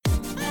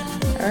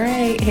All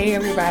right. Hey,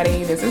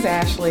 everybody. This is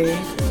Ashley.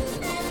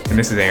 And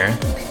this is Aaron.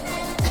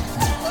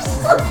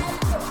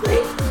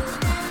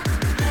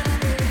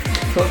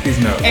 Pull up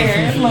these notes.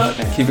 Aaron, look.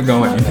 Keep it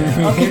going.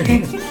 Okay.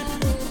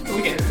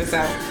 We can get this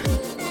out.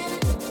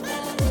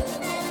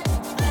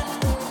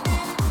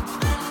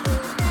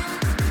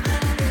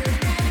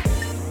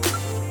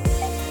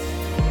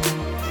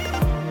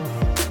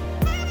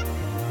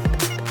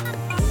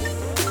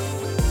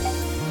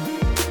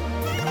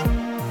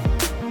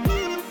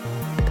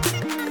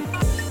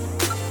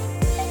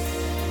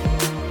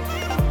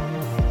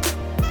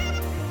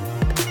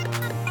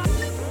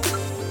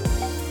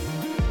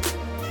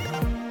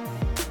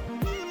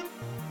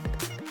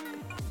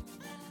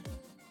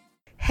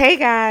 Hey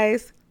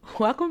guys,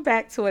 welcome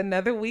back to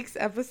another week's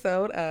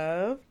episode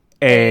of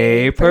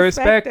A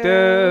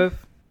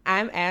Perspective.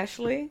 I'm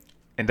Ashley.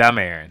 And I'm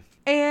Aaron.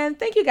 And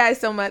thank you guys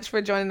so much for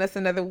joining us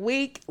another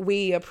week.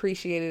 We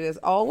appreciate it as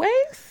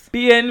always.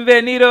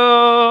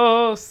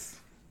 Bienvenidos.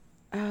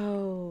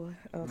 Oh,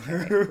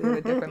 okay. We're in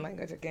a different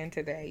language again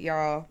today,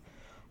 y'all.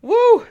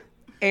 Woo!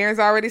 Aaron's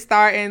already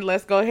starting.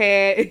 Let's go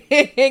ahead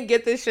and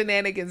get the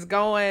shenanigans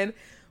going.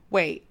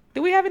 Wait,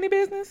 do we have any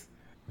business?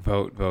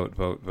 Vote.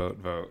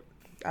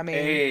 I mean,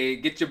 Hey,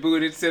 get your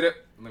booty to the...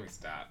 Let me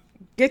stop.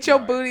 get your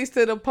booties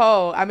to the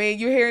poll. I mean,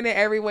 you're hearing it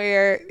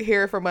everywhere.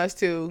 Hear it from us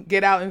too.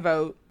 Get out and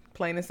vote.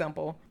 Plain and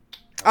simple.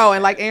 Oh,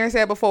 and like Aaron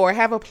said before,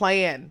 have a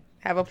plan.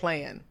 Have a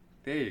plan.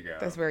 There you go.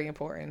 That's very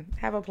important.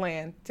 Have a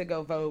plan to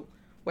go vote,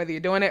 whether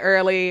you're doing it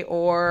early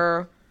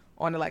or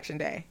on election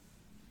day.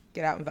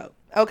 Get out and vote.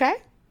 Okay?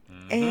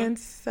 Mm-hmm. And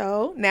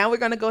so now we're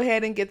going to go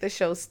ahead and get the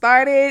show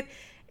started.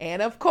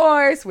 And of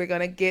course, we're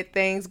going to get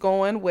things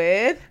going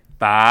with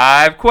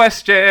 5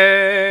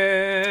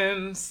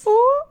 questions. ooh.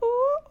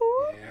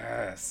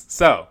 Yes.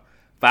 So,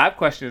 5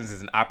 questions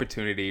is an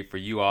opportunity for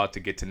you all to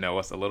get to know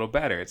us a little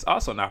better. It's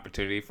also an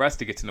opportunity for us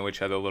to get to know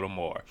each other a little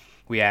more.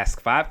 We ask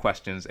 5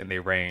 questions, and they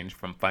range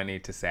from funny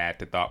to sad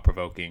to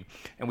thought-provoking.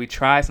 And we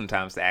try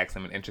sometimes to ask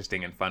them in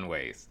interesting and fun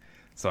ways.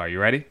 So, are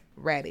you ready?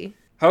 Ready.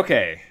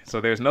 Okay.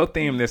 So, there's no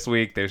theme this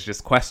week. There's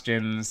just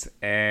questions.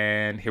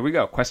 And here we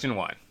go. Question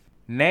 1.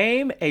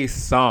 Name a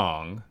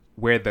song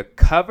where the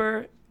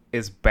cover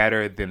is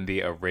better than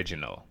the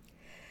original.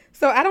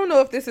 So I don't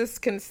know if this is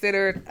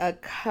considered a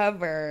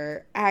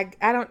cover. I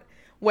don't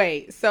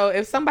wait. So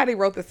if somebody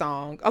wrote the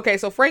song, okay,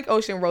 so Frank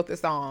Ocean wrote the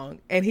song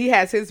and he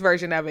has his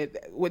version of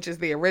it, which is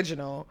the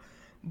original,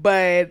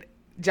 but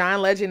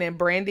John Legend and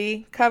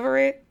Brandy cover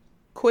it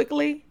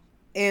quickly,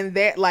 and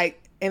that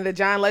and the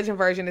John Legend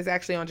version is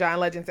actually on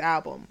John Legend's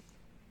album,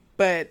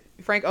 but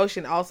Frank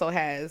Ocean also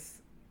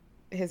has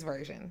his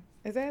version.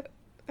 Is that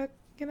I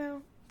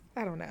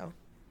don't know.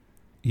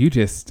 You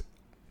just,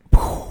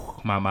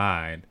 my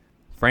mind.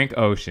 Frank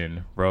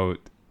Ocean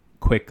wrote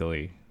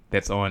Quickly,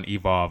 that's on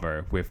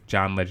Evolver with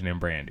John Legend and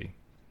Brandy.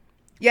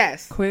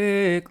 Yes.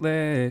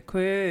 Quickly.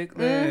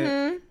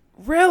 Mm-hmm.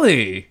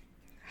 Really?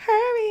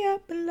 Hurry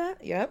up and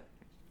Yep.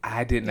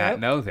 I did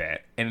not know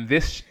that. And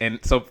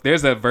so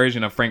there's a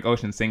version of Frank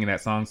Ocean singing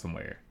that song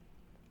somewhere.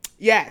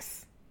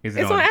 Yes. It's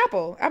on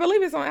Apple. I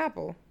believe it's on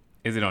Apple.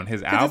 Is it on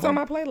his It's album? on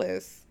my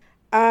playlist.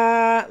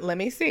 Let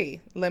me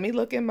see. Let me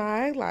look in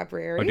my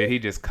library. Or did he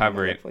just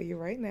cover it for you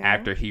right now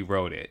after he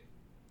wrote it?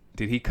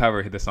 Did he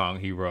cover the song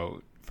he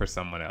wrote for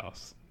someone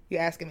else?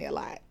 You're asking me a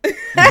lot.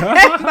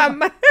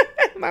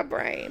 my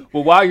brain.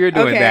 Well, while you're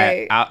doing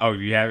Okay. that,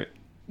 you have it?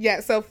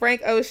 Yeah, so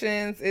Frank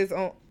Ocean's is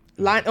on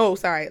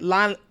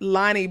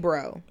Lonnie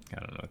Bro. I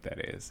don't know what that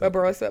is. But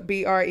bro, it's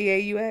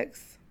Breaux.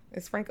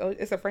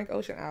 It's a Frank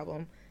Ocean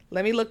album.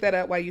 Let me look that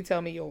up while you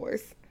tell me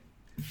yours.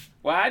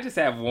 Well, I just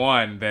have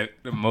one that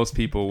most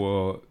people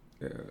will.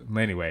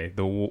 Anyway,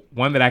 the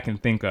one that I can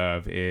think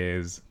of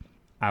is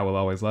 "I Will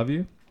Always Love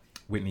You."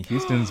 Whitney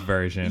Houston's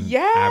version,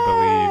 yes!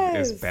 I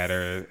believe, is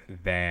better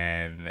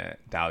than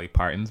Dolly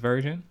Parton's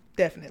version.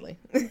 Definitely.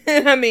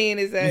 I mean,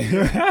 is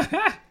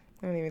that?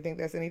 I don't even think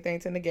that's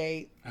anything to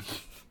negate.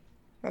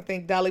 I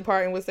think Dolly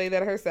Parton would say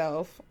that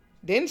herself.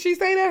 Didn't she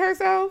say that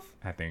herself?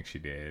 I think she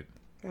did.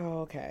 Oh,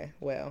 okay.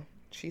 Well,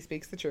 she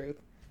speaks the truth.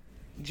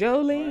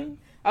 Jolene.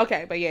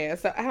 Okay, but yeah,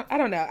 so I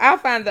don't know. I'll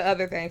find the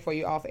other thing for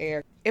you off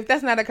air. If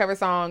that's not a cover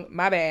song,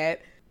 my bad.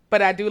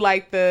 But I do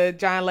like the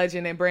John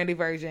Legend and Brandy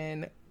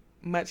version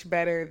much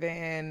better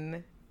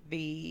than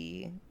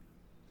the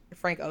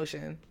Frank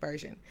Ocean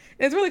version.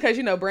 And it's really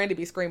because, Brandy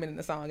be screaming in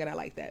the song, and I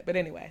like that. But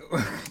anyway.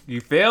 You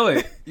feel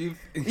it. You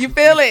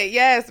feel it.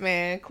 Yes,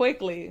 man.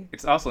 Quickly.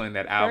 It's also in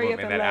that album,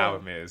 and that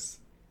album is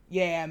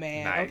yeah,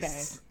 man.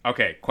 nice.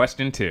 Okay,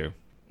 question 2.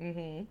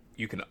 Mm-hmm.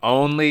 You can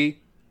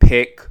only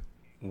pick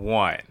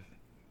one.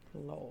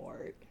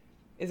 Lord.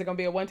 Is it going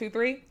to be a 1, 2,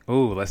 3?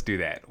 Ooh, let's do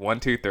that. 1,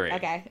 2, 3.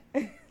 Okay.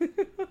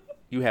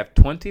 You have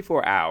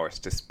 24 hours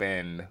to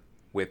spend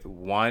with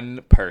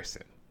one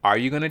person. Are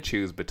you going to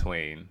choose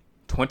between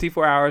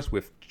 24 hours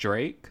with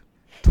Drake,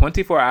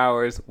 24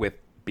 hours with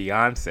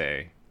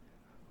Beyonce,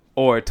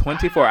 or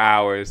 24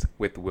 hours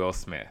with Will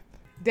Smith?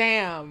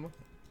 Damn.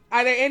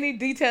 Are there any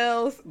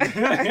details?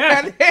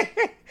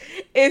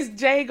 Is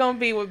Jay gonna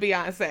be with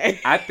Beyonce?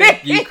 I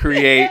think you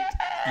create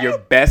your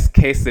best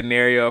case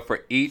scenario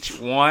for each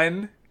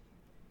one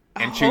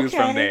and choose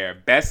from there.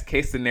 Best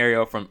case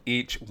scenario from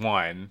each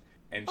one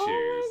and choose.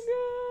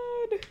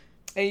 Oh my God.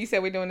 And you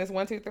said we're doing this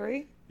 1, 2,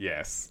 3?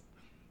 Yes.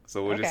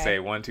 So we'll just say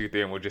 1, 2,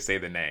 3, and we'll just say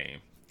the name.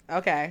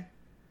 Okay.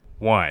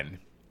 1,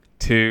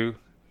 2,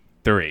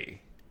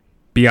 3.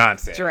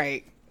 Beyonce.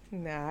 Drake.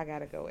 Nah, I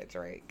gotta go with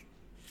Drake.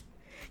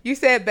 You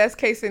said best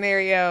case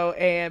scenario,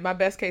 and my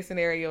best case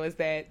scenario is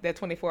that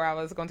 24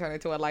 hours is gonna turn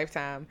into a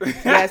lifetime.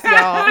 Yes,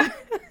 y'all.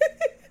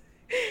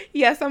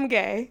 Yes, I'm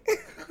gay.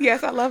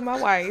 Yes, I love my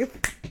wife.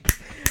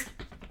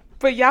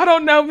 But y'all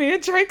don't know me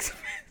and Drake's.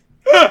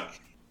 Y'all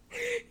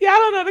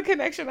don't know the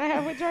connection I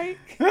have with Drake.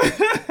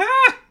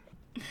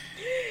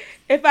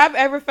 If I've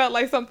ever felt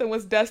like something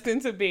was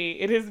destined to be,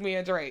 it is me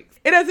and Drake.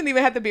 It doesn't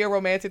even have to be a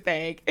romantic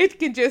thing. It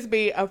can just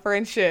be a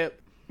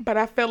friendship. But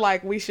I feel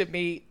like we should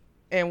meet,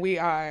 and we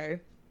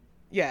are,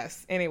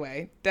 yes.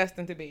 Anyway,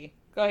 destined to be.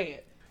 Go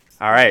ahead.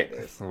 All right.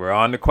 We're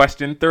on to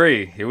question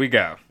 3. Here we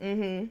go.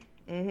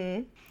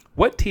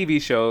 What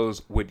TV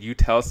shows would you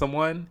tell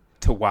someone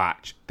to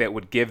watch that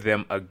would give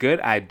them a good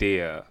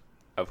idea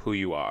of who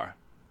you are?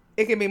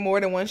 It can be more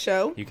than one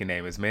show. You can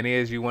name as many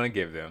as you want to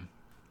give them.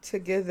 To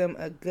give them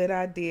a good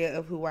idea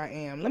of who I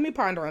am. Let me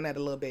ponder on that a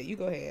little bit. You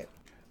go ahead.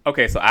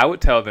 Okay, so I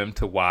would tell them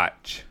to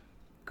watch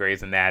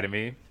Grey's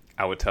Anatomy.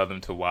 I would tell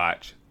them to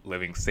watch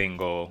Living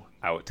Single.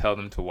 I would tell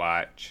them to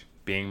watch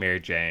Being Mary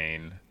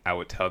Jane. I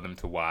would tell them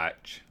to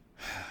watch...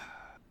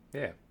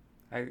 Yeah,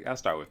 I'll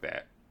start with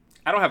that.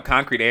 I don't have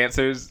concrete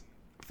answers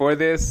for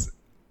this,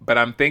 but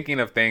I'm thinking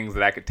of things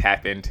that I could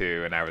tap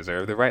into, and I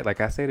reserve the right,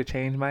 like I say, to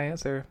change my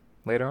answer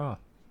later on.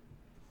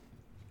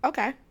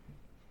 Okay.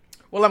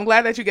 Well, I'm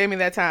glad that you gave me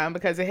that time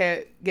because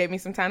it gave me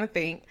some time to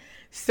think.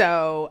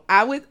 So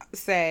I would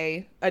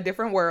say A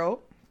Different World,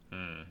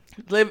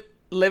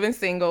 Living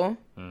Single,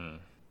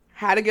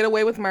 How to Get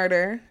Away with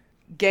Murder,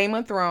 Game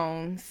of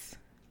Thrones,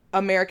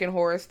 American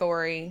Horror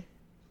Story,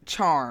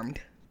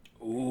 Charmed.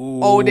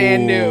 Ooh. Old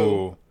and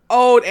new.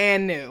 Old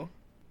and new.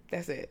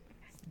 That's it.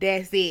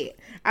 That's it.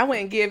 I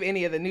wouldn't give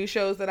any of the new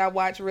shows that I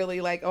watch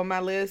really like on my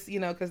list,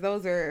 because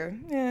those are,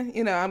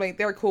 I mean,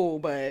 they're cool,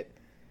 but,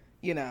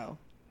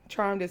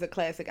 Charmed is a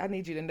classic. I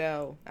need you to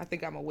know. I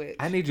think I'm a witch.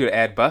 I need you to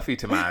add Buffy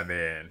to mine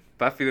then.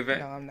 Buffy the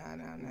No, I'm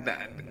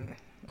not.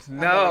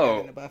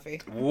 No. Buffy.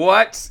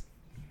 What?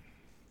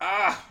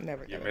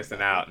 Never. You're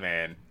missing out,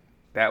 man.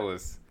 That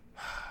was...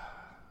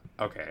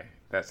 Okay,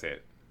 that's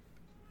it.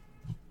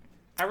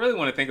 I really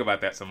want to think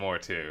about that some more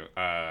too.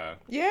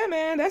 Yeah,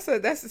 man. That's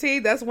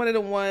one of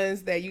the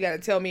ones that you got to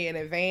tell me in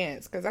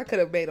advance because I could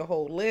have made a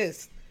whole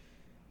list.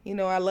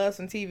 I love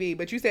some TV,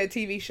 but you said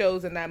TV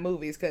shows and not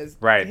movies because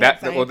right.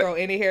 Throw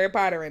any Harry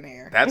Potter in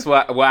there. That's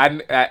why.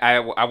 Well,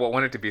 I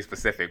wanted to be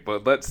specific,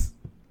 but let's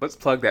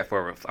plug that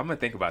for. I'm gonna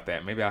think about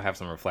that. Maybe I'll have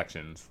some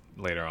reflections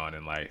later on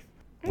in life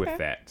with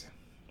that,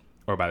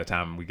 or by the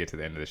time we get to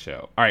the end of the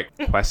show. All right,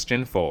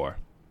 question 4.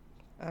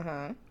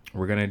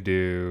 We're gonna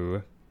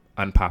do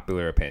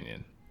unpopular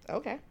opinion.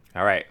 Okay.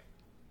 All right.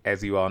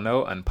 As you all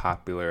know,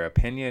 unpopular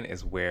opinion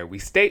is where we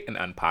state an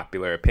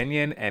unpopular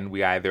opinion and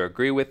we either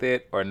agree with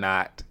it or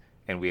not,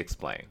 and we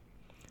explain.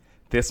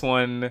 This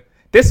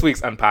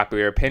week's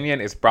unpopular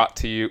opinion is brought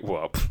to you,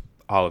 well,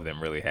 all of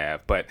them really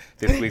have, but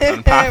this week's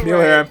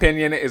unpopular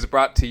opinion is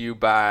brought to you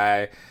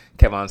by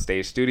Kev on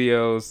Stage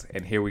Studios,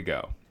 and here we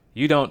go.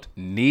 You don't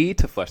need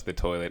to flush the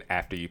toilet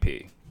after you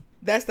pee.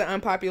 That's the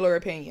unpopular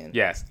opinion.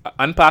 Yes.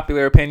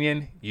 Unpopular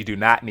opinion, you do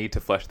not need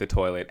to flush the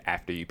toilet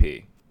after you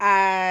pee.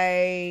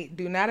 I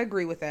do not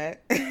agree with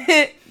that.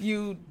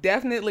 You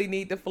definitely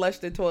need to flush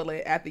the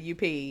toilet after you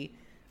pee.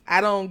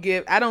 I don't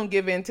give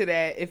into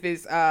that. If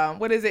it's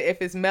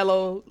if it's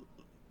mellow,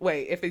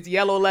 if it's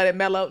yellow, let it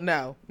mellow.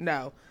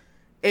 No.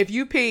 If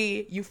you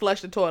pee, you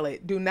flush the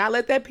toilet. Do not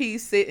let that pee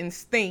sit and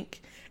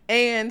stink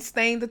and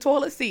stain the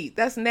toilet seat.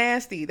 That's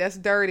nasty. That's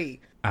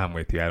dirty. I'm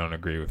with you. I don't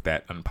agree with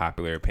that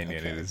unpopular opinion.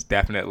 Okay. It is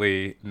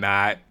definitely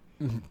not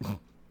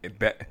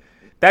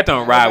that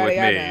don't ride with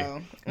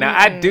me. Now,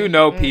 I do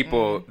know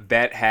people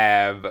that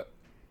have,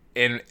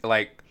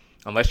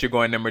 unless you're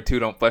going number 2,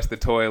 don't flush the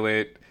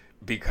toilet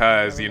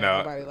because,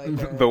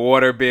 the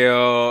water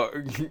bill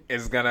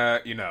is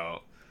gonna,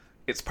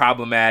 it's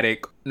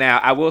problematic. Now,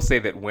 I will say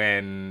that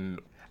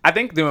I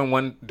think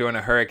during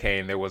a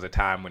hurricane, there was a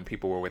time when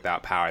people were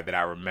without power that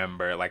I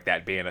remember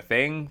that being a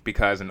thing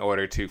because in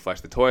order to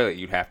flush the toilet,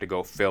 you'd have to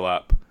go fill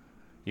up,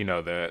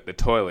 the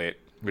toilet,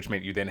 which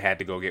meant you then had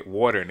to go get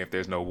water. And if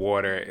there's no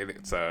water, it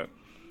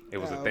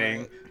was a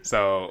thing. Right.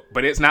 So,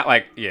 but it's not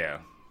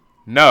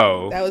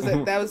no. That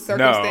was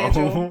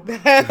circumstantial.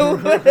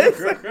 No.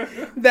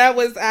 That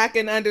was, I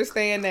can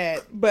understand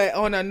that. But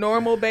on a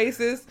normal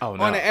basis,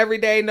 on an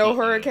everyday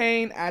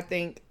hurricane, I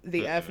think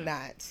the F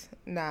not.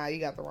 Nah, you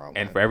got the wrong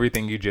And one. For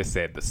everything you just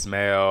said, the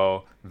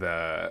smell,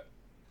 that's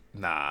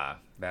not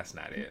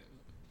it.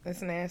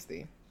 That's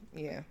nasty.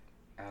 Yeah.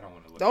 I don't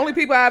want to look. The only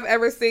people I've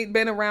ever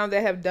been around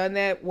that have done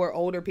that were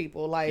older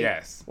people.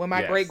 When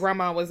my great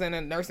grandma was in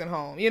a nursing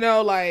home,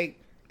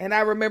 and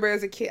I remember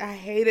as a kid, I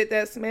hated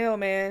that smell,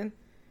 man.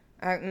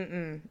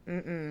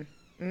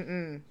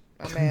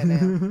 I'm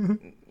mad now.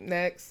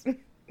 Next.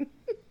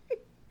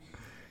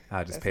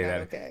 I'll just That's pay not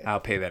that. okay. I'll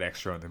pay that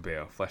extra on the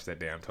bill. Flush that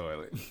damn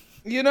toilet.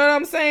 You know what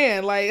I'm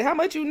saying? Like, how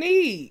much you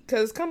need?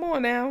 Because come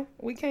on now.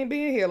 We can't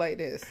be in here like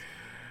this.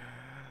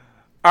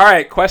 All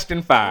right,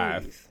 question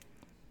 5. Please.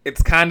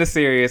 It's kind of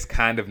serious,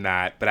 kind of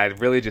not, but I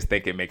really just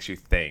think it makes you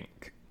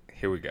think.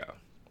 Here we go.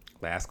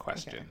 Last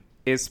question. Okay.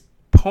 Is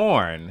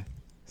porn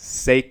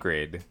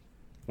sacred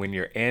when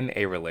you're in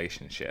a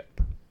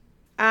relationship?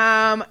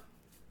 I'm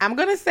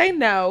gonna say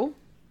no.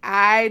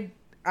 I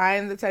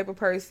am the type of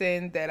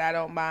person that I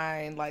don't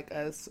mind like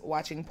us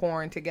watching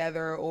porn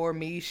together or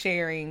me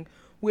sharing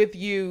with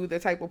you the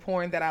type of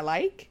porn that I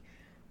like.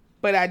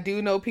 But I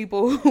do know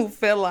people who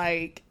feel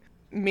like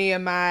me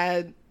and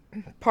my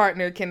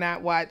partner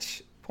cannot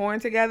watch porn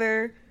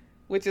together,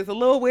 which is a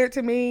little weird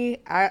to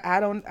me.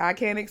 I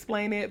can't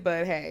explain it,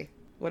 but hey,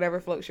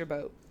 whatever floats your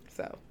boat.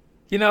 So,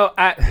 You know,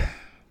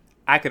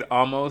 I could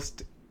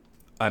almost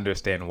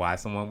understand why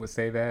someone would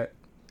say that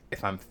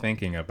if I'm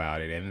thinking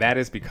about it. And that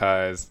is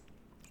because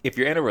if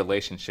you're in a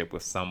relationship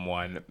with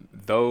someone,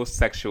 those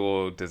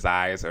sexual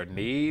desires or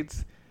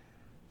needs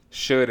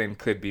should and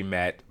could be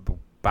met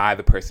by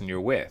the person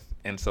you're with.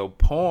 And so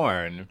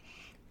porn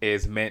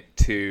is meant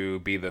to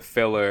be the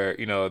filler,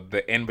 you know,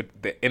 the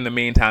in the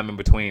meantime, in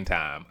between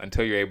time,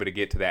 until you're able to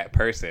get to that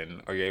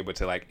person or you're able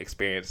to like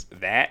experience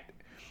that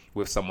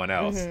with someone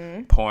else.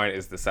 Mm-hmm. Porn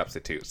is the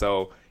substitute.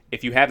 So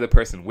if you have the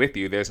person with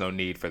you, there's no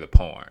need for the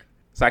porn.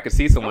 So I could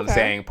see someone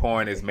saying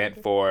porn is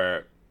meant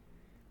for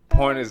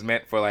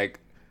like,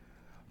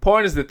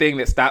 porn is the thing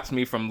that stops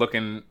me from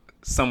looking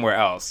somewhere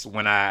else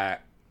when I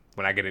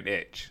get an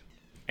itch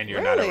and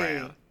you're not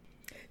around.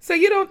 So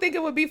you don't think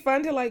it would be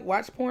fun to like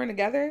watch porn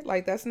together?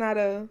 Like that's not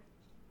a...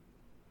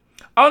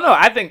 Oh no,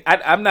 I think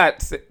I'm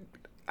not.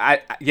 I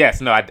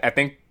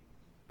think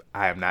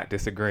I am not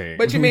disagreeing.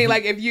 But you mean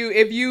like if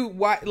you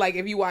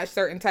watch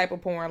certain type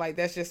of porn, like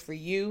that's just for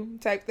you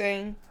type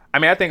thing? I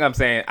mean, I think I'm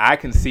saying I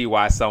can see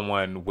why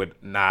someone would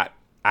not.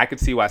 I could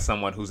see why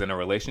someone who's in a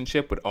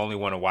relationship would only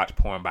want to watch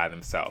porn by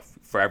themselves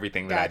for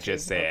everything that I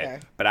just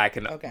said.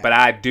 Okay. But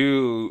I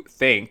do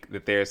think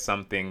that there's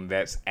something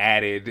that's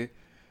added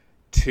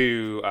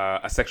to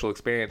a sexual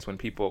experience when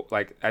people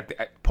like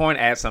porn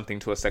adds something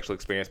to a sexual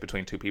experience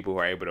between two people who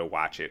are able to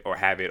watch it or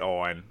have it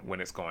on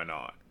when it's going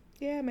on.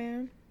 Yeah,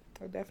 man,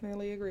 I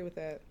definitely agree with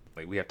that.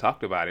 Like we have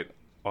talked about it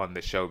on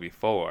the show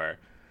before,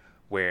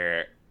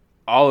 where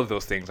all of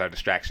those things are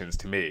distractions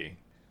to me.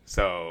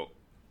 So,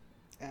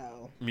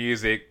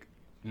 music,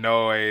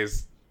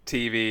 noise,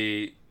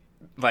 TV,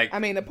 like... I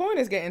mean, the porn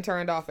is getting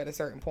turned off at a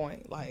certain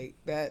point. Like,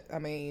 that, I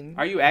mean...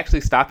 Are you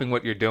actually stopping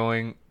what you're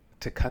doing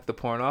to cut the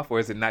porn off? Or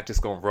is it not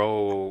just going to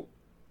roll?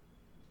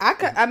 I've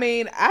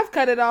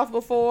cut it off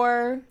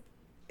before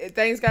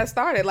things got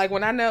started. Like,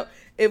 when I know...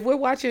 If we're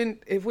watching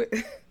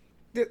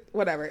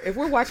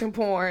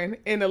porn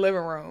in the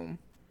living room,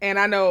 and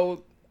I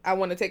know I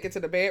want to take it to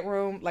the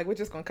bedroom, like, we're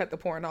just going to cut the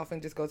porn off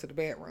and just go to the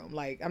bedroom.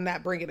 Like, I'm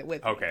not bringing it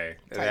with me. Okay.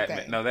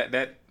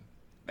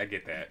 I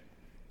get that.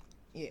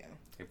 Yeah.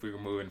 If we're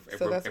moving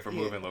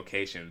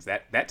locations,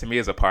 that to me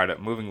is a part of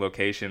moving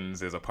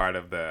locations is a part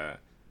of the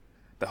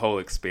whole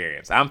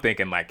experience. I'm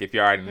thinking like if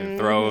you're already in the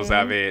throes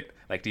of it,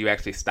 like do you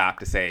actually stop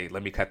to say,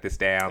 let me ut this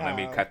down, let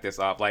me cut this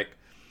off? Like,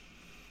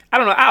 I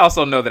don't know. I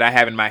also know that I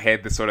have in my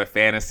head this sort of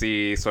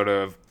fantasy sort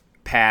of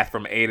path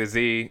from A to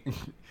Z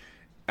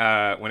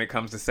when it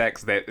comes to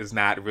sex that is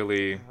not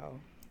really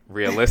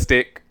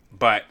realistic,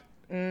 but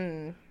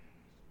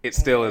it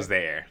still is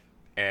there.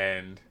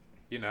 And,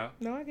 you know.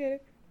 No, I get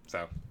it.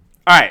 So,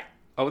 all right.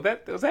 Oh, was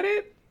that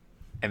it?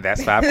 And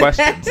that's 5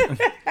 questions.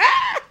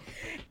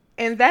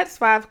 And that's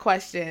 5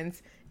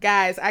 questions.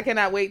 Guys, I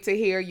cannot wait to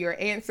hear your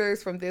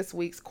answers from this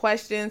week's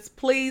questions.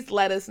 Please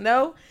let us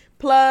know.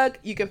 Plug,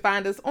 you can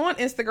find us on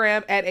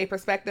Instagram at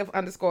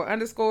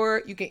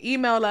 @aperspective__. You can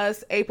email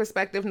us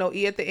aperspective, no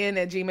E at the end,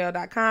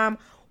 @gmail.com.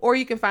 Or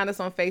you can find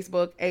us on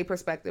Facebook, A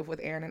Perspective with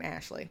Aaron and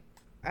Ashley.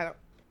 All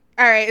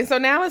right, and so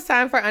now it's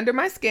time for Under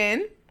My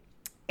Skin.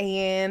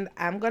 And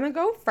I'm going to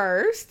go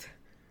first.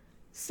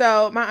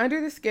 So my Under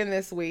the Skin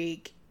this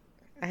week,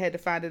 I had to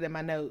find it in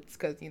my notes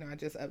because, you know, I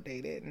just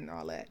updated and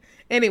all that.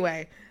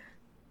 Anyway,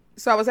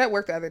 so I was at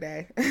work the other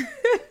day.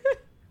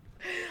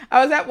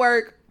 I was at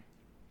work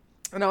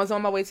and I was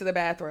on my way to the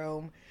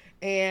bathroom.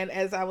 And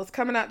as I was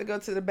coming out to go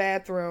to the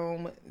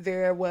bathroom,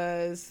 there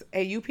was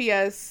a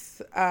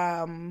UPS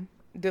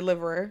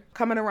deliverer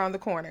coming around the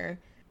corner.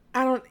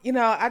 I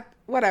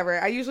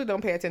usually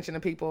don't pay attention to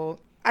people.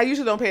 I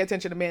usually don't pay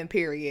attention to men,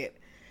 period.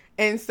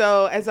 And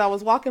so as I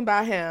was walking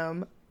by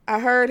him, I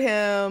heard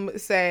him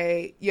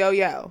say, yo,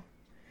 yo.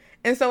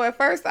 And so at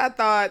first I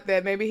thought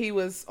that maybe he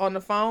was on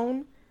the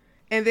phone.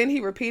 And then he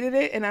repeated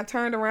it. And I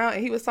turned around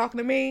and he was talking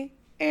to me.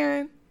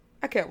 Aaron,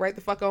 I kept right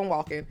the fuck on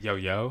walking. Yo,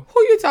 yo. Who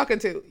you talking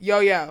to? Yo,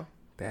 yo.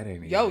 That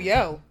ain't yo,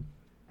 yo.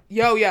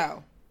 Yo,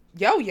 yo.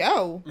 Yo,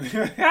 yo.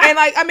 And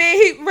like, I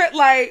mean, he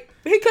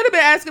could have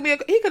been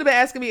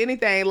asking me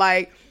anything.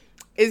 Like,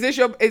 is this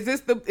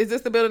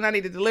the building I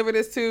need to deliver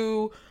this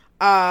to?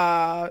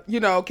 Can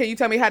you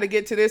tell me how to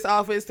get to this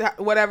office?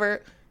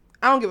 Whatever.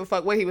 I don't give a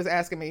fuck what he was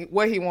asking me,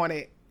 what he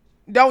wanted.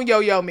 Don't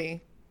yo-yo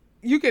me.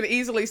 You can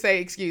easily say,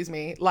 excuse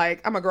me.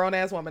 Like, I'm a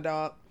grown-ass woman,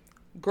 dog.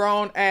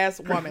 Grown-ass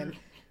woman.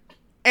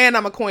 And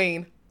I'm a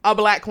queen. A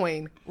black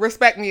queen.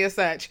 Respect me as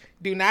such.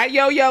 Do not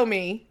yo-yo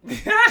me.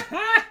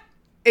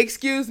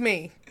 Excuse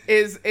me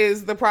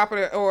is the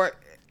proper, or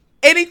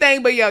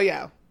anything but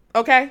yo-yo.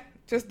 Okay?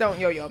 Just don't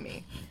yo-yo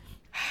me.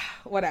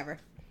 Whatever.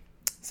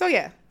 So,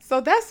 yeah. So,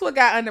 that's what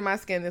got under my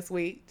skin this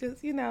week.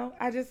 Just,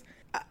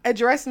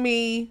 address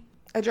me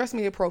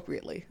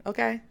appropriately.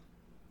 Okay?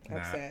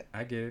 That's it.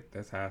 I get it.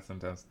 That's how I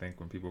sometimes think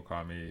when people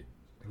call me,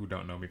 who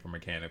don't know me from a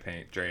can of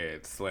paint,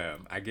 Dread,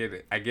 Slim. I get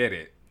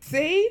it.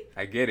 See?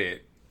 I get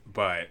it,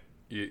 but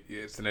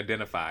it's an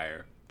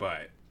identifier.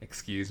 But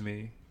excuse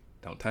me,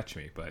 don't touch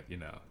me. But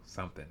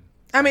something.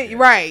 I mean,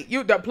 right?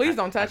 Please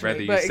don't touch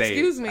me. But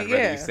excuse me, I'd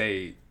rather you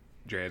say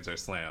Dreads or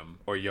Slim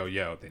or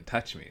Yo than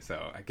touch me.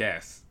 So I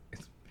guess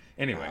it's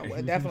anyway.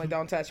 Well, definitely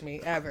don't touch me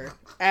ever.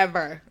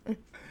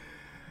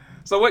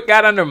 So what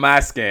got under my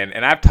skin,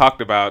 and I've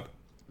talked about.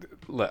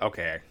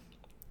 Okay,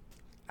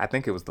 I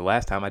think it was the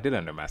last time I did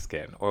under my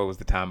skin, or it was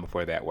the time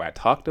before that, where I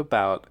talked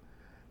about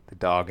the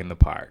dog in the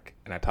park,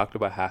 and I talked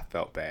about how I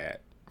felt bad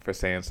for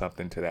saying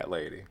something to that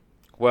lady.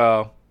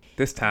 Well,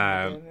 this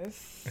time,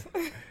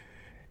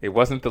 it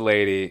wasn't the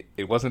lady,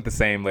 it wasn't the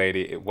same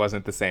lady, it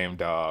wasn't the same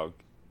dog.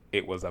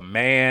 It was a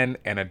man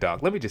and a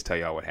dog. Let me just tell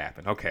y'all what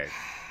happened. Okay.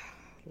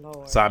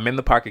 Lord. So I'm in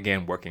the park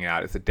again working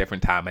out. It's a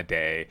different time of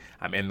day.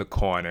 I'm in the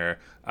corner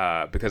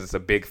because it's a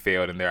big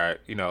field, and there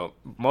are,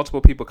 multiple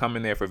people come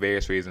in there for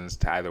various reasons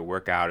to either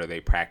work out or they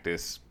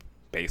practice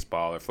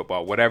baseball or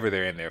football, whatever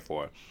they're in there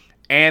for.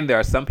 And there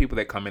are some people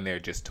that come in there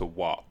just to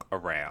walk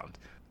around,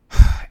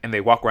 and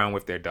they walk around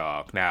with their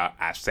dog. Now,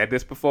 I've said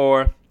this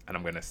before, and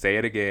I'm going to say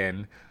it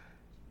again.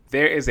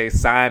 There is a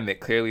sign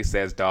that clearly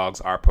says dogs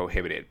are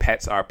prohibited.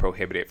 Pets are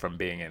prohibited from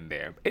being in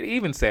there. It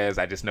even says,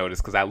 I just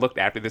noticed because I looked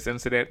after this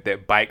incident,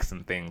 that bikes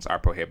and things are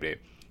prohibited.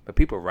 But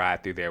people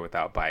ride through there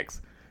without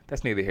bikes.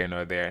 That's neither here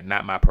nor there.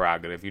 Not my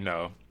prerogative,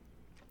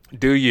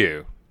 Do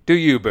you? Do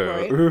you,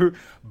 boo? Right.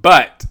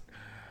 But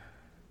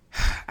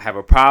I have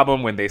a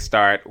problem when they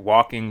start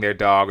walking their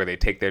dog or they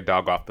take their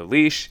dog off the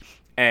leash,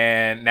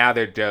 and now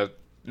the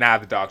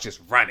dog's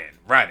just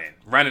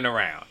running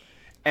around.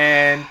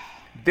 And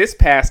this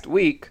past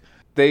week,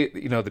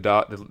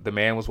 the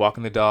man was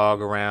walking the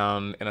dog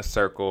around in a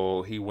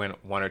circle. He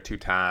went one or two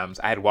times.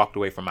 I had walked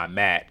away from my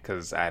mat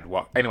because I had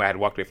walked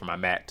away from my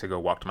mat to go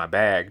walk to my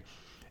bag.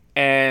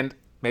 And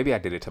maybe I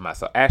did it to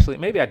myself. Actually,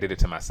 maybe I did it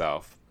to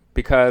myself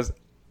because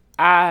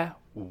I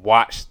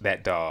watched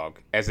that dog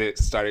as it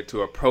started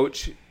to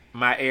approach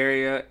my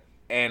area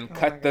and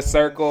cut the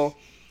circle.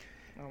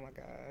 Oh my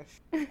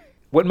gosh.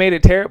 What made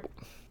it terrible?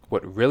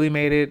 What really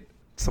made it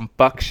some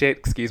fuck shit,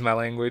 excuse my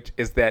language,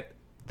 is that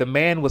the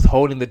man was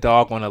holding the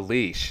dog on a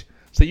leash.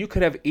 So you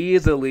could have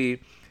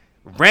easily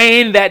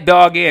reined that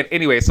dog in.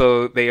 Anyway,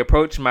 so they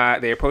approach my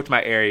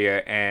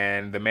area,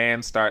 and the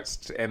man starts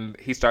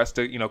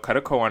to cut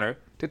a corner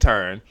to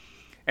turn.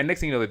 And next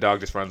thing you know, the dog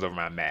just runs over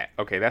my mat.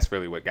 Okay, that's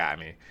really what got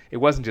me. It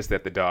wasn't just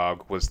that the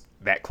dog was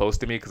that close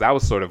to me, because I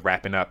was sort of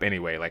wrapping up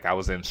anyway. Like, I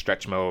was in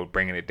stretch mode,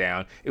 bringing it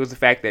down. It was the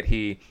fact that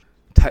he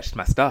touched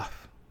my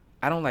stuff.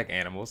 I don't like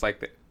animals like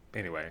that.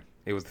 Anyway,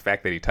 it was the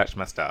fact that he touched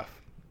my stuff.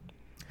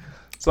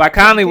 So I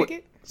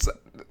kindly,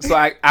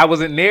 I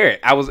wasn't near it.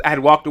 I had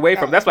walked away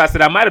from. That's why I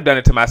said I might have done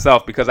it to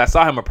myself, because I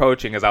saw him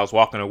approaching as I was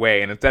walking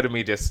away, and instead of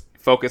me just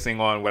focusing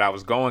on what I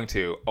was going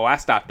to, I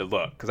stopped to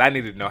look because I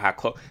needed to know how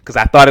close. Because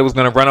I thought it was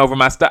going to run over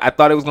my stuff. I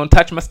thought it was going to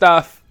touch my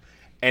stuff,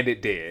 and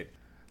it did.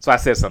 So I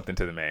said something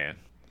to the man,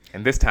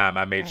 and this time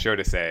I made sure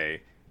to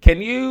say,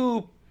 "Can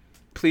you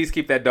please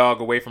keep that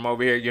dog away from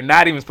over here? You're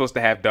not even supposed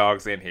to have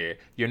dogs in here.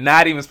 You're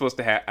not even supposed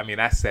to have." I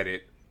mean, I said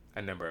it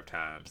a number of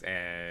times,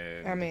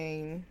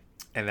 and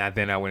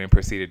then I went and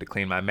proceeded to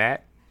clean my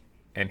mat,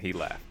 and he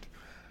left.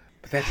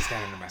 But that just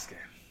got under my skin.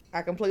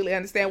 I completely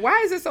understand.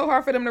 Why is it so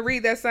hard for them to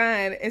read that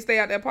sign and stay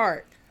out that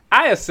park?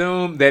 I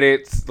assume that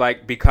it's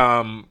like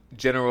become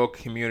general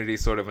community,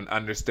 sort of an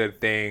understood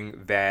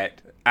thing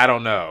that, I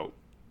don't know.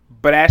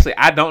 But actually,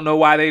 I don't know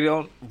why they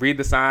don't read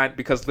the sign,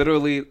 because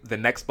literally the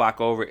next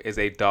block over is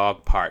a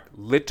dog park.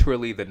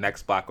 Literally the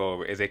next block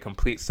over is a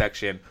complete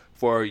section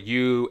for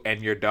you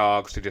and your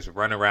dogs to just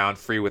run around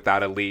free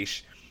without a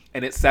leash.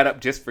 And it's set up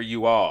just for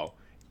you all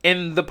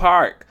in the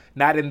park,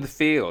 not in the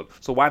field.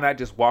 So why not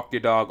just walk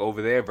your dog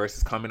over there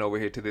versus coming over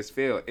here to this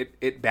field?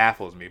 It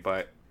baffles me,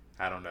 but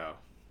I don't know.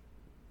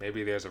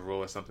 Maybe there's a rule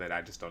or something that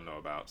I just don't know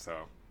about. So,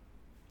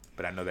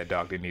 but I know that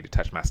dog didn't need to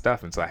touch my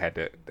stuff, and so I had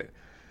to.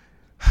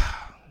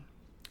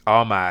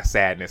 All my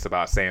sadness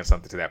about saying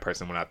something to that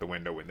person went out the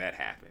window when that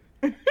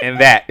happened, and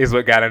that is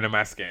what got under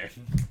my skin.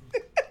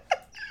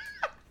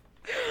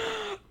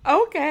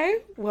 Okay,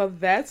 well,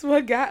 that's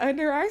what got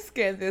under our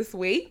skin this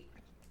week.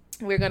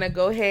 We're going to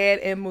go ahead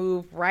and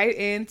move right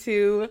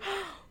into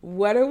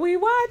what are we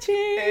watching?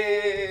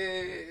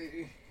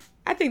 Hey.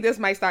 I think this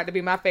might start to be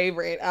my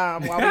favorite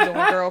while we're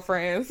doing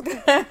Girlfriends.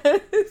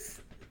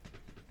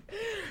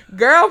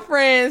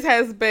 Girlfriends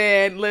has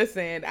been,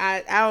 listen,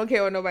 I don't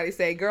care what nobody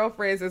say.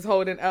 Girlfriends is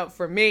holding up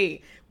for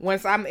me.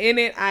 Once I'm in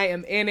it, I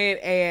am in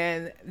it,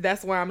 and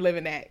that's where I'm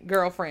living at.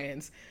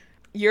 Girlfriends.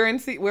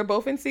 We're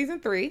both in season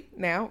 3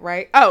 now,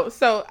 right? Oh,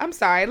 so I'm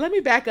sorry. Let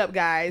me back up,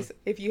 guys.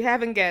 If you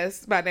haven't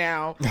guessed by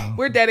now,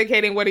 we're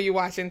dedicating What Are You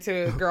Watching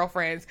to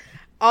Girlfriends.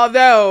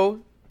 Although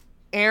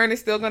Aaron is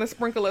still going to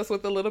sprinkle us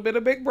with a little bit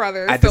of Big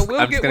Brother. I'm just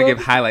going to give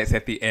highlights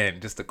at the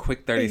end. Just a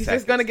quick 30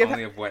 seconds just gonna give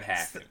only of what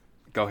happened.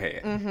 Go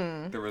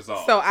ahead. The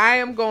result. So I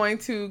am going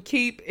to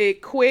keep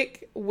it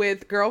quick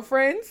with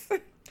Girlfriends.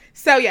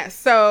 So yes,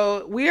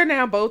 so we are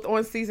now both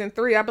on season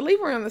 3. I believe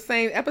we're on the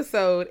same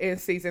episode in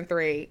season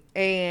 3.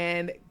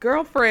 And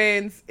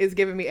Girlfriends is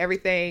giving me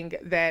everything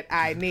that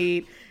I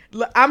need.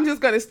 I'm just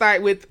going to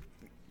start with,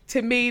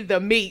 to me, the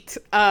meat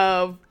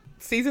of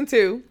season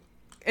 2.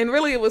 And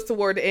really it was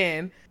toward the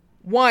end.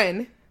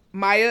 1,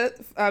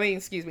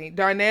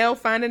 Darnell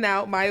finding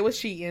out Maya was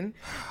cheating.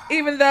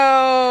 Even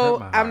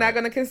though I'm not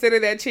going to consider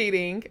that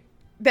cheating.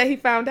 That he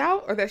found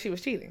out or that she was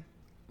cheating?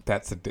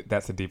 That's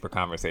a deeper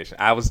conversation.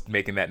 I was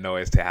making that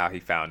noise to how he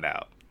found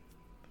out.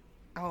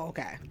 Oh,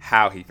 okay.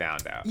 How he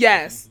found out.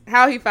 Yes,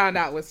 how he found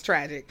out was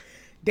tragic.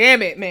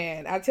 Damn it,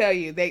 man! I tell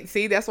you,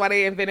 that's why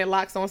they invented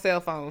locks on cell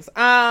phones.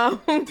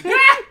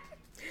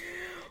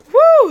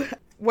 Woo.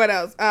 What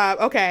else?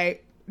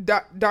 Okay.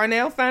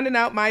 Darnell finding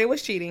out Maya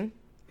was cheating.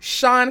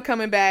 Sean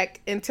coming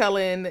back and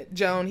telling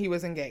Joan he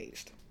was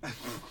engaged.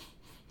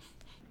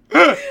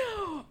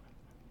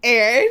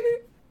 Aaron,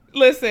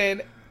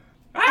 listen.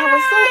 I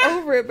was so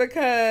over it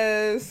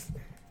because,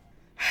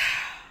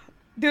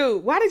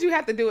 dude, why did you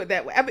have to do it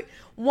that way? I mean,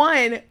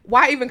 1,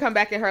 why even come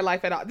back in her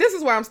life at all? This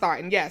is where I'm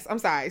starting. Yes, I'm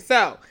sorry.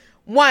 So,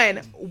 1,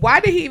 why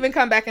did he even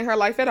come back in her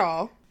life at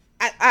all?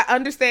 I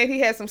understand he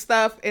had some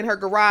stuff in her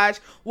garage.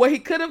 What he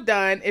could have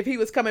done if he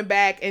was coming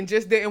back and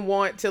just didn't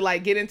want to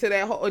get into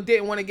that whole, or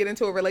didn't want to get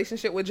into a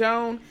relationship with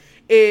Joan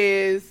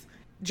is,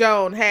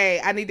 Joan, hey,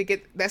 I need to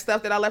get that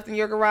stuff that I left in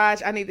your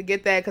garage. I need to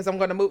get that because I'm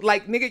going to move.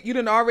 Like, nigga, you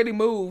done already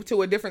moved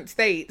to a different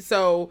state.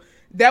 So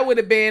that would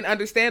have been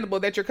understandable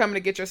that you're coming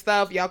to get your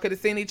stuff. Y'all could have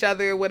seen each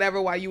other or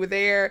whatever while you were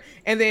there.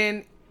 And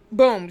then,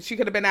 boom, she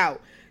could have been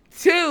out.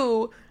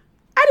 2,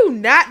 I do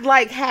not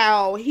like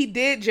how he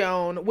did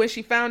Joan when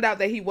she found out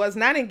that he was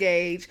not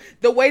engaged.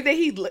 The way that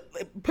he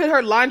put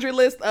her laundry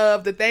list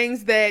of the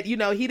things that, he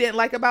didn't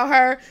like about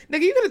her.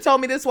 Nigga, you could have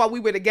told me this while we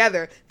were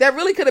together. That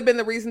really could have been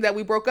the reason that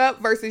we broke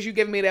up versus you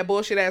giving me that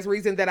bullshit ass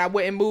reason that I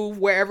wouldn't move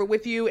wherever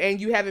with you and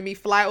you having me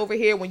fly over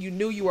here when you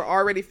knew you were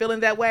already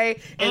feeling that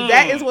way. And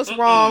that is what's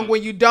wrong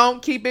when you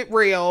don't keep it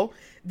real.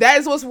 That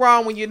is what's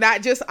wrong when you're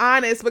not just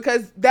honest,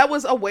 because that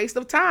was a waste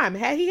of time.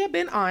 Had he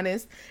been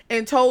honest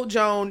and told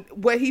Joan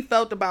what he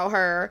felt about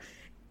her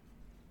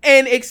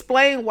and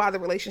explained why the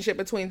relationship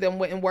between them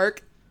wouldn't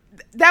work,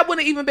 that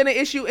wouldn't even been an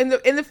issue in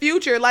the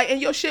future.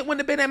 And your shit wouldn't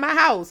have been at my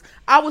house.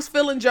 I was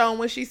feeling Joan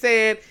when she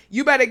said,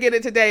 you better get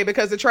it today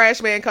because the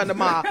trash man come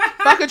tomorrow.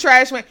 Fuck a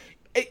trash man.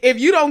 If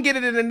you don't get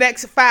it in the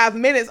next 5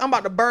 minutes, I'm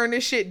about to burn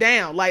this shit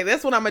down.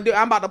 That's what I'm going to do.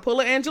 I'm about to pull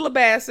an Angela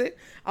Bassett.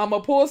 I'm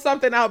going to pull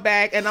something out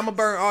back and I'm going to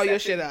burn all your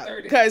shit up.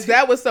 Because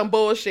that was some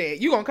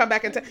bullshit. You going to come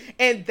back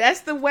and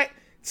that's the way...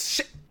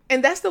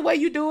 And that's the way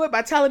you do it,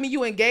 by telling me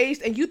you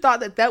engaged and you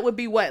thought that would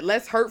be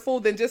less hurtful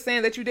than just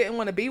saying that you didn't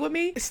want to be with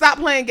me? Stop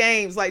playing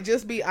games.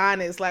 Just be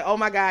honest. Oh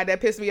my God,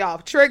 that pissed me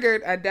off.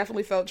 Triggered. I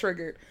definitely felt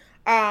triggered.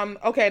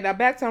 Okay, now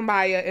back to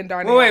Maya and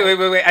Darnell.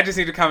 Wait. I just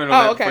need to comment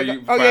on that. Okay.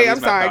 Before you, I'm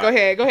sorry. Go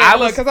ahead.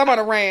 Look, because I'm on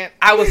a rant.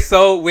 I was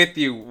so with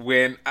you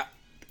when...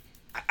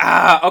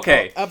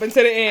 okay. Up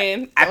until the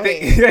end.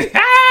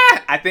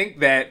 I think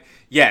that,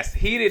 yes,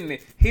 he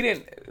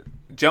didn't...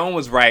 Joan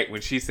was right when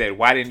she said,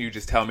 why didn't you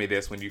just tell me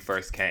this when you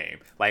first came?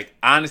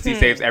 Honesty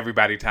saves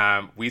everybody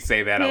time. We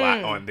say that a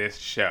lot on this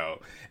show.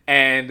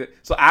 And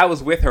so I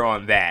was with her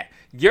on that.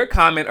 Your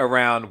comment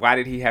around why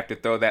did he have to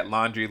throw that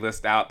laundry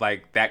list out,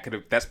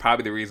 that's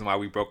probably the reason why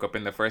we broke up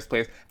in the first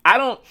place. I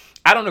don't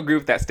agree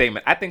with that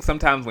statement. I think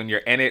sometimes when you're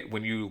in it,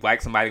 when you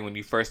like somebody, when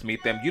you first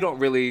meet them,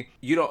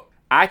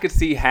 I could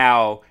see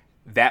how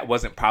that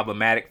wasn't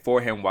problematic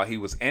for him while he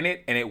was in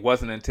it, and it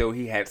wasn't until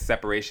he had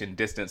separation,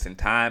 distance, and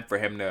time for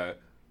him to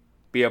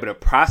be able to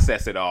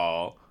process it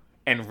all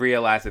and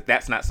realize that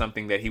that's not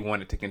something that he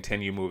wanted to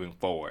continue moving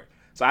forward.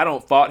 So I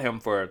don't fault him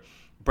for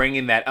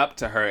bringing that up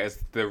to her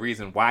as the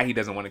reason why he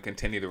doesn't want to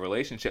continue the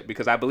relationship,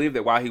 because I believe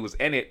that while he was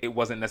in it, it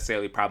wasn't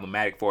necessarily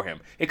problematic for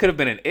him. It could have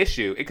been an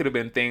issue. It could have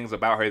been things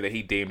about her that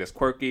he deemed as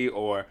quirky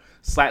or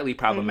slightly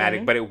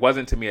problematic, but it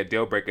wasn't to me a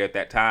deal breaker at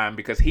that time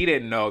because he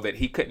didn't know that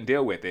he couldn't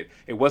deal with it.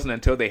 It wasn't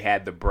until they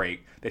had the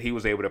break that he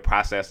was able to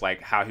process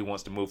how he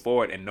wants to move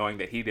forward and knowing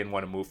that he didn't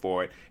want to move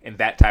forward in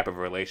that type of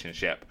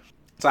relationship.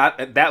 So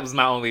that was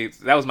my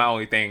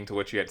only thing to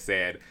what you had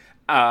said.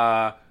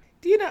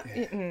 Do you know?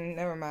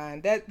 Never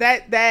mind.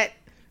 That.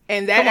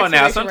 Come on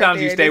now.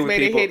 Sometimes you stay with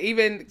people.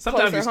 Even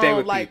sometimes you stay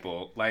with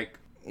people.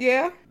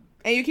 Yeah.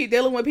 And you keep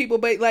dealing with people,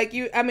 but like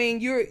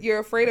you're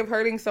afraid of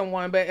hurting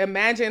someone, but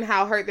imagine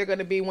how hurt they're going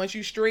to be once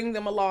you string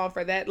them along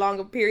for that long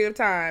a period of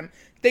time,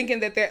 thinking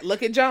that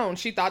look at Joan.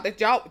 She thought that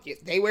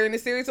they were in a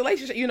serious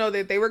relationship,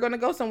 that they were going to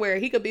go somewhere.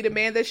 He could be the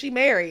man that she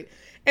married.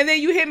 And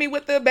then you hit me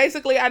with the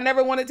basically I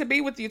never wanted to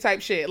be with you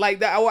type shit. Like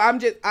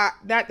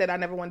not that I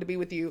never wanted to be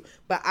with you,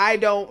 but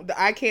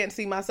I can't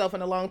see myself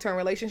in a long-term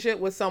relationship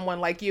with someone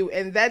like you.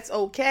 And that's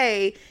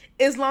okay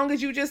as long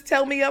as you just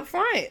tell me up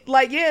front.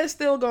 Like, yeah, it's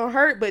still gonna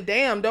hurt, but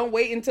damn, don't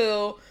wait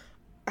until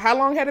how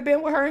long had it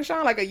been with her and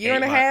Sean? Like a year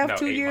and a half, no,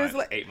 2 years?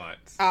 8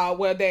 months. Oh,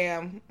 well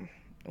damn.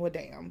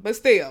 But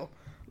still.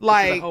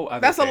 Like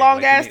that's a thing.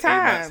 long ass 8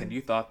 time. months and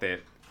you thought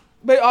that.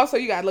 But also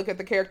you gotta look at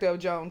the character of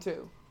Joan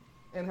too.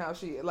 And how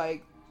she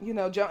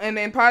Joan, and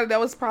then part of that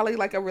was probably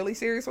like a really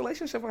serious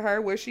relationship with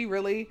her where she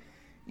really,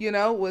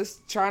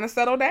 was trying to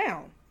settle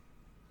down.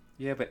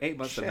 Yeah, but 8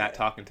 months of not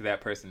talking to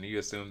that person, you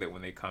assume that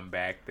when they come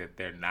back that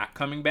they're not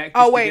coming back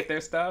to get their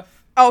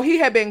stuff? Oh, he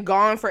had been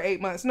gone for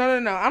 8 months. No.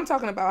 I'm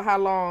talking about how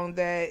long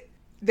that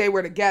they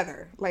were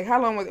together. Like how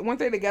long weren't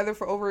they together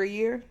for over a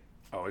year?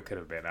 Oh, it could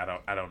have been. I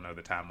don't know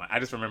the timeline. I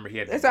just remember he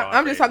had been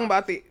I'm just talking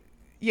about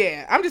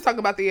I'm just talking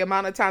about the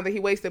amount of time that he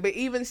wasted. But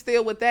even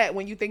still with that,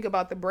 when you think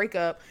about the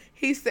breakup,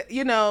 he said,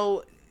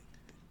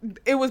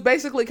 it was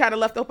basically kind of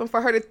left open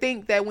for her to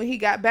think that when he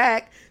got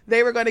back,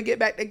 they were going to get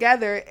back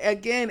together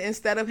again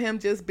instead of him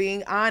just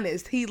being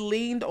honest. He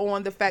leaned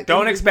on the fact that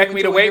don't expect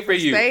me to wait for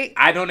you.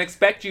 I don't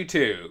expect you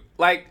to.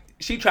 Like,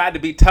 she tried to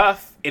be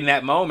tough in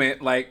that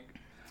moment. Like,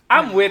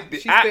 she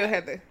still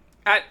had to.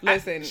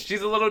 Listen.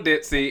 She's a little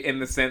ditzy in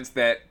the sense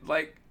that,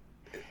 like,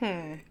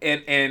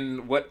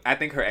 and what I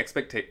think her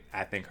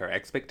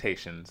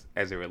expectations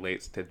as it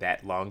relates to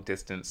that long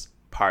distance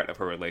part of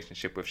her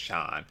relationship with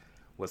Sean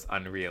was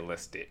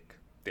unrealistic.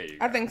 There you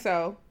go. I think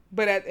so,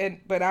 but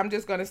I'm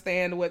just gonna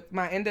stand with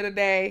my end of the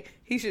day.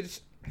 He should.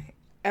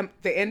 At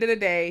the end of the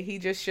day, he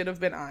just should have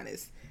been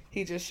honest.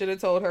 He just should have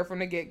told her from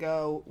the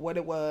get-go what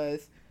it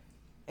was,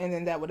 and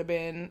then that would have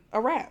been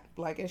a wrap.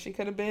 Like, and she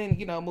could have been,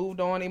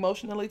 moved on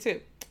emotionally too.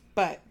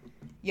 But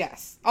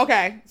yes,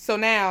 okay. So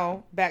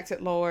now back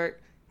to Lord.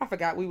 I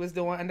forgot we was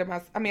doing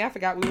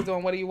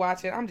what are you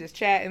watching? I'm just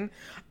chatting.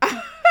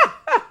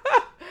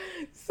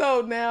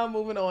 So now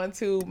moving on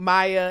to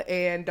Maya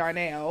and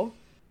Darnell.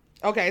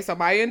 Okay, so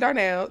Maya and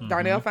Darnell. Mm-hmm.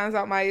 Darnell finds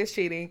out Maya is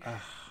cheating.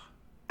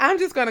 I'm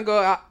just going to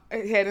go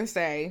ahead and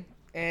say,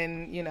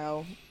 and,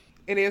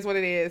 it is what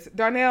it is.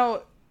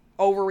 Darnell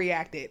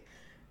overreacted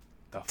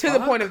to the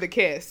point of the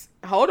kiss.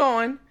 Hold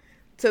on.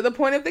 To the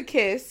point of the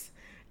kiss.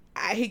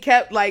 He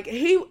kept,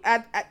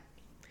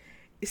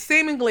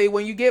 seemingly,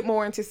 when you get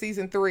more into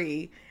season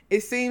 3,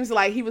 it seems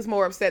like he was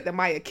more upset that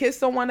Maya kissed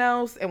someone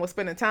else and was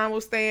spending time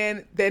with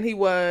Stan than he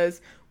was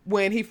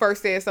when he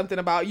first said something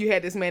about, you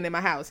had this man in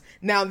my house.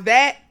 Now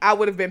that I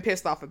would have been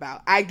pissed off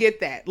about. I get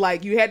that.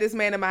 Like, you had this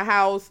man in my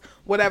house,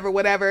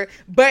 whatever.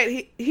 But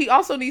he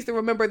also needs to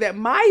remember that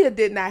Maya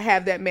did not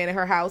have that man in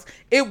her house.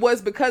 It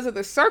was because of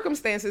the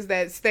circumstances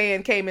that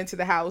Stan came into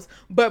the house.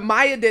 But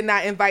Maya did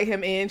not invite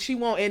him in. She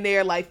won't in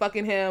there like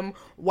fucking him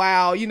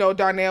while,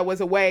 Darnell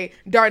was away.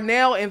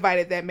 Darnell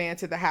invited that man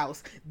to the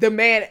house. The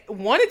man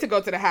wanted to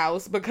go to the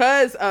house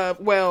because of,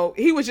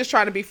 he was just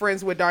trying to be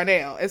friends with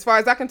Darnell. As far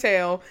as I can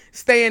tell,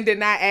 Stan did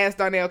not ask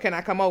Darnell, can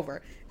I come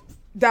over?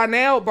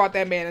 Darnell brought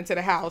that man into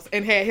the house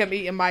and had him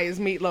eating Maya's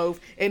meatloaf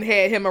and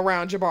had him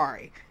around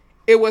Jabari.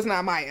 It was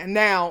not Maya.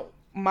 Now,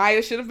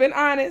 Maya should have been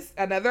honest,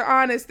 another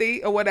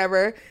honesty or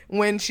whatever.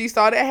 When she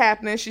saw that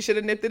happening, she should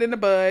have nipped it in the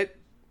bud,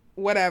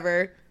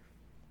 whatever.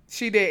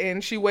 She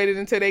didn't. She waited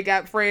until they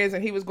got friends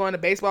and he was going to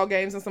baseball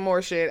games and some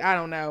more shit. I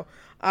don't know.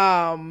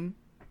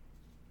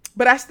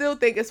 But I still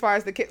think as far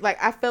as the kid,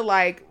 I feel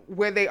like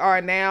where they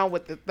are now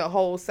with the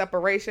whole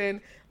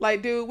separation,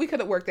 dude, we could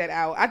have worked that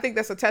out. I think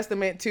that's a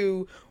testament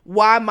to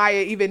why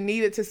Maya even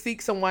needed to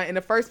seek someone in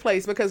the first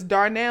place, because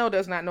Darnell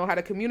does not know how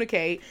to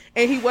communicate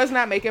and he was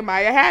not making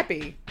Maya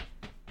happy.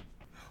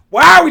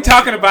 Why are we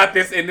talking about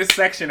this in this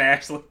section,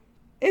 Ashley?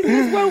 This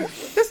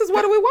is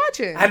what are we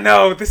watching? I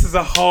know, this is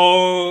a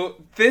whole,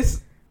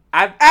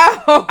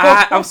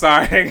 I'm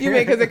sorry. You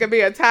mean because it could be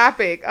a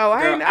topic? Oh,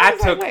 I'm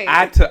sorry.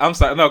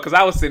 No, because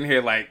I was sitting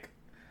here like,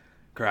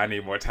 girl, I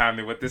need more time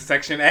than what this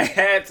section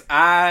adds.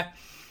 I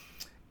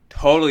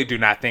totally do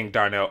not think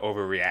Darnell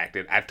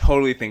overreacted. I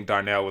totally think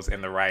Darnell was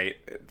in the right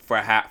for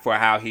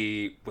how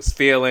he was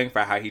feeling,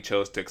 for how he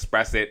chose to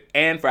express it,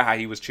 and for how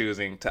he was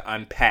choosing to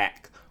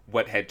unpack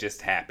what had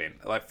just happened.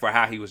 Like, for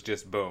how he was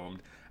just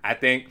boomed. I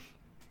think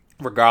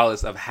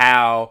regardless of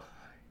how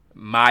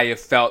Maya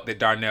felt that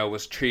Darnell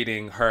was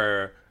treating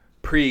her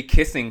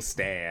pre-kissing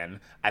Stan,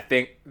 I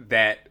think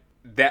that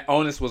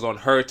onus was on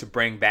her to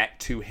bring that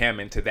to him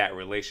into that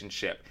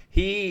relationship.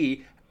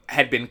 He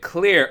had been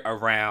clear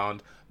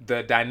around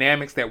the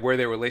dynamics that were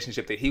their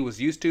relationship that he was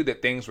used to,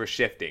 that things were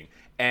shifting.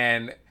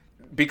 And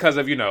because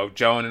of,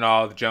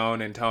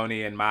 Joan and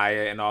Tony and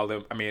Maya and all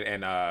them,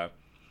 and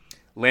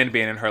Lynn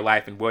being in her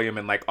life and William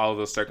and all of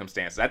those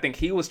circumstances, I think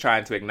he was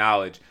trying to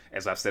acknowledge,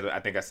 as I've said, I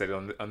think I said it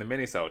on the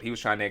minisode, he was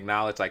trying to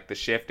acknowledge the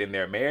shift in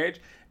their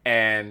marriage,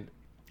 and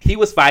he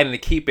was fighting to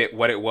keep it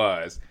what it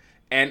was.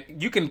 And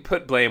you can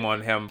put blame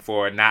on him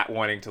for not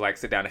wanting to like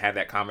sit down and have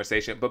that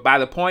conversation. But by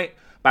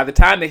the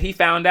time that he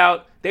found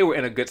out, they were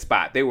in a good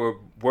spot. They were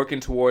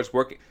working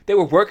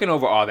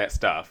over all that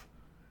stuff.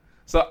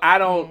 So I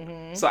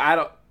don't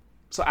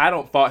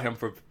fault him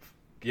for,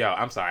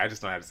 I'm sorry. I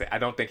just don't have to say, I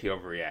don't think he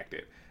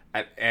overreacted.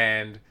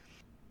 And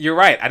you're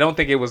right. I don't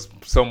think it was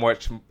so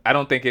much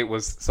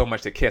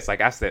a kiss. Like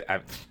I said,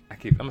 I'm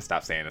going to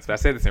stop saying this, but I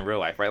said this in real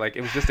life, right? Like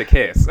it was just a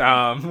kiss.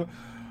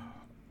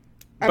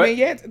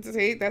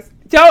 See, that's...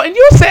 and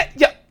you said,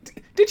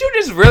 did you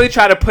just really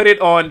try to put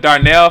it on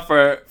Darnell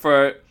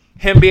for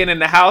him being in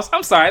the house?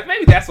 I'm sorry.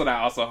 Maybe that's what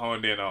I also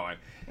honed in on.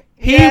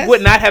 He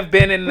would not have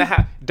been in the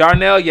house.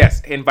 Darnell,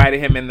 yes, invited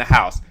him in the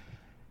house.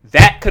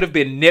 That could have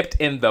been nipped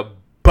in the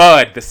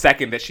bud the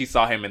second that she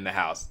saw him in the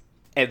house.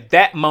 At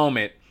that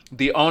moment,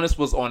 the onus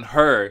was on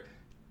her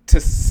to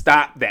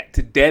stop that,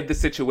 to dead the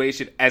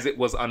situation as it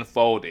was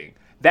unfolding.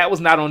 That was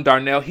not on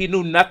Darnell. He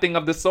knew nothing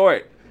of the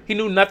sort. He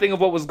knew nothing of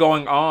what was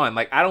going on.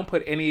 Like, I don't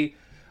put any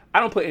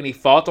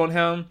fault on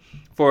him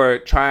for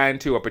trying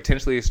to, or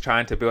potentially is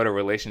trying to build a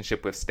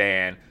relationship with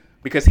Stan,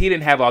 because he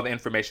didn't have all the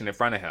information in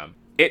front of him.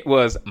 It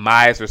was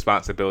Maya's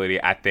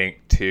responsibility, I think,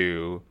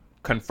 to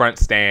confront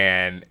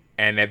Stan.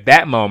 And at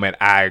that moment,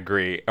 I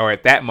agree, or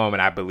at that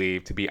moment, I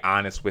believe, to be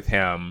honest with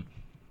him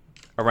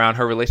around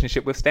her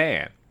relationship with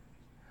Stan.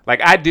 Like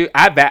I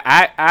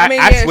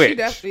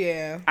switched.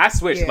 I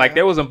switched. Yeah. Like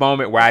there was a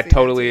moment where I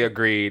totally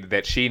agreed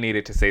that she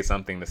needed to say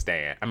something to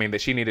Stan. I mean, that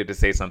she needed to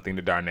say something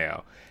to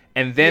Darnell.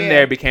 And then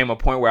there became a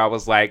point where I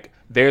was like,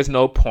 there's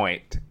no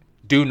point.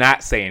 Do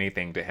not say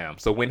anything to him.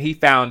 So when he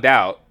found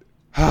out,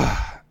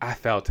 I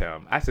felt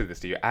him. I said this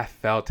to you. I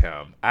felt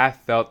him. I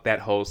felt that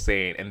whole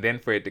scene. And then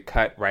for it to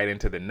cut right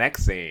into the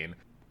next scene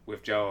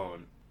with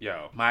Joan,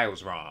 Maya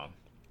was wrong.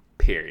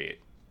 Period.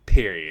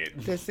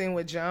 The scene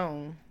with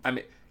Joan. I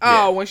mean...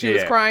 when she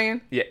was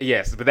crying? Yeah,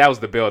 yes, but that was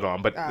the build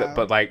on. But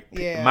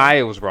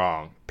Maya was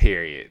wrong.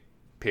 Period.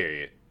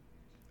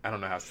 I don't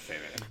know how to say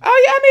that.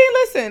 Oh yeah, I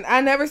mean, listen,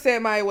 I never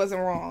said Maya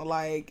wasn't wrong.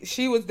 Like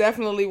she was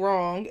definitely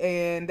wrong,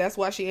 and that's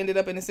why she ended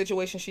up in the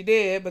situation she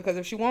did. Because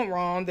if she wasn't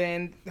wrong,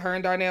 then her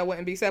and Darnell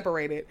wouldn't be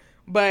separated.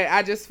 But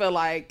I just feel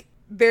like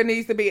there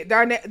needs to be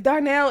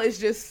Darnell is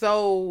just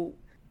so.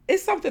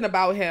 It's something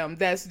about him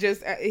that's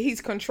just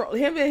he's control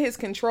him and his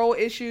control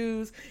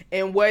issues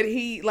and what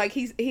he like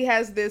he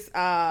has this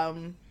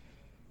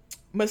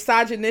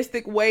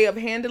misogynistic way of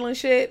handling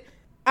shit.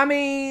 I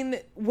mean,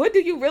 what do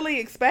you really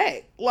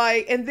expect?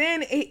 Like, and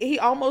then he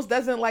almost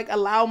doesn't like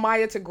allow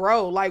Maya to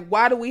grow. Like,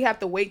 why do we have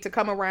to wait to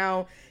come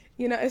around?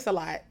 You know, it's a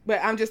lot. But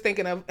I'm just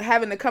thinking of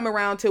having to come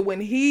around to when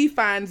he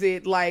finds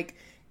it like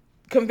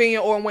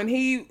convenient, or when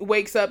he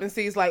wakes up and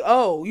sees like,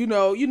 oh, you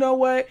know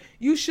what,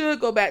 you should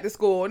go back to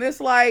school. And it's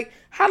like,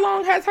 how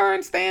long has her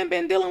and Stan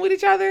been dealing with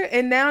each other,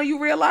 and now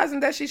you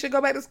realizing that she should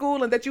go back to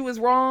school and that you was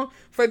wrong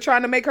for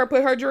trying to make her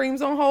put her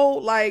dreams on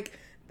hold? Like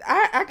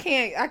I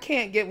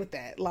can't get with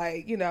that,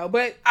 like,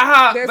 but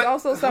there's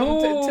also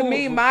something to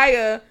me.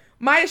 Maya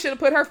should have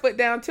put her foot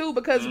down too,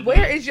 because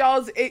where is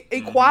y'all's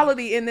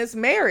equality in this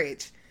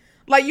marriage?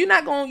 Like, you're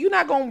not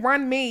gonna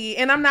run me,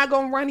 and I'm not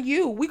gonna run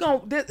you.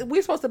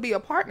 We're supposed to be a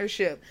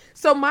partnership.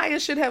 So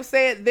Maya should have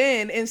said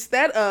then,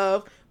 instead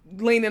of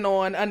leaning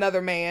on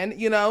another man,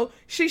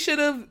 she should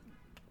have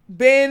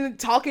been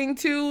talking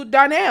to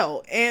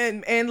Darnell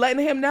and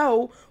letting him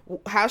know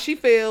how she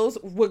feels,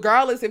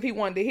 regardless if he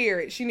wanted to hear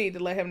it. She needed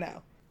to let him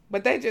know.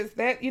 But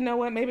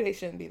maybe they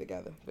shouldn't be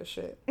together for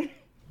shit.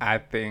 I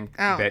think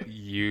that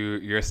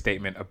your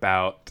statement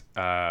about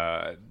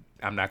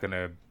I'm not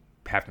gonna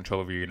have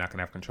control over you, you're not going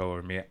to have control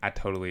over me, I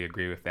totally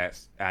agree with that.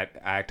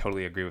 I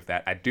totally agree with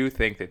that. I do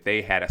think that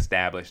they had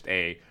established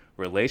a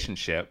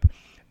relationship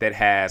that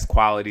has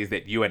qualities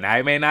that you and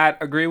I may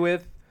not agree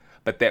with,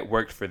 but that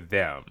worked for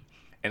them.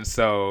 And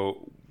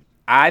so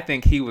I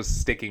think he was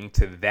sticking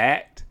to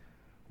that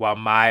while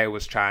Maya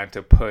was shifting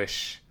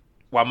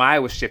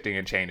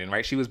and changing,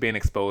 right? She was being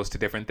exposed to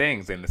different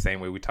things in the same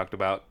way we talked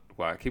about.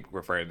 Well, I keep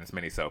referring to this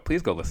mini-sode.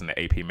 Please go listen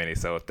to AP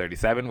mini-sode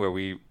 37, where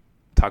we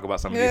talk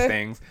about some of these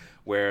things,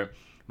 where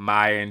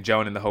Maya and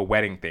Joan and the whole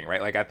wedding thing,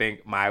 right? Like, I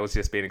think Maya was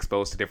just being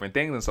exposed to different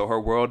things, and so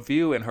her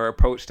worldview and her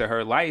approach to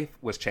her life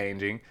was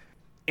changing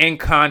in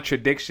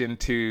contradiction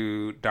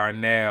to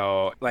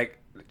Darnell. Like,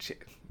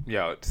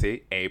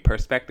 see, a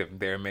perspective.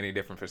 There are many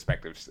different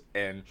perspectives,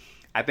 and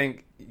I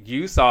think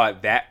you saw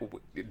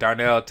that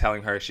Darnell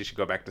telling her she should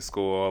go back to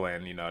school,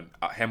 and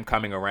him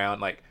coming around,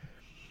 like,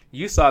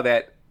 you saw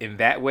that in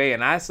that way,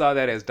 and I saw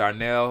that as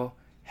Darnell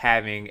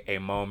having a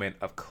moment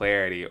of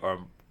clarity, or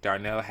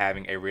Darnell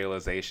having a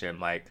realization,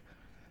 like,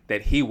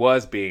 that he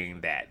was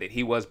being that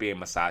he was being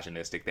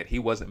misogynistic, that he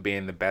wasn't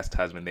being the best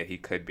husband that he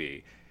could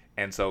be.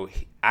 And so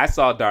I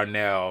saw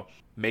Darnell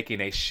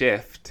making a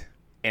shift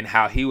in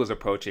how he was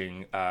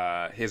approaching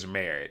his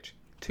marriage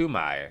to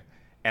Maya.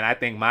 And I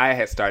think Maya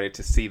had started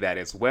to see that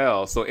as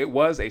well. So it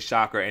was a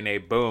shocker and a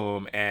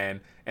boom and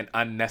an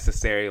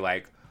unnecessary,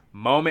 like,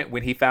 moment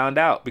when he found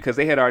out, because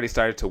they had already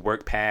started to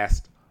work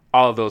past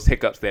all of those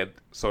hiccups that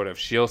sort of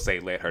she'll say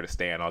led her to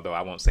stand, although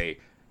I'll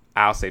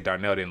say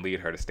Darnell didn't lead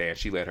her to stand.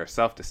 She led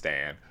herself to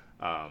stand.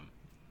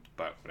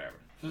 But whatever.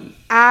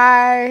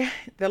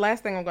 The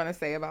last thing I'm gonna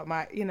say about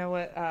my, you know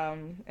what,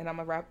 and I'm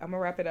gonna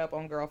wrap it up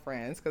on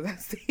girlfriends, because I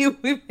see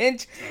we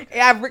mentioned,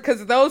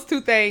 because those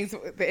two things,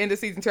 the end of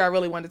season 2, I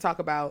really wanted to talk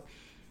about.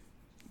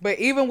 But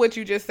even what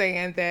you just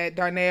saying, that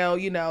Darnell,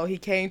 you know, he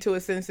came to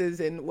his senses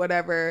and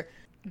whatever,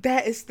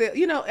 that is still,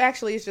 you know,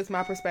 actually it's just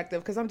my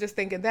perspective, because I'm just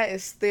thinking that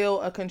is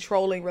still a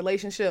controlling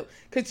relationship.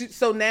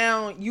 So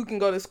now you can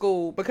go to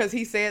school because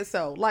he said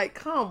so. Like,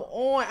 come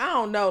on, I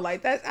don't know,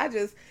 like that. I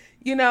just,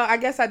 you know, I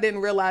guess I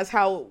didn't realize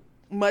how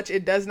much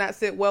it does not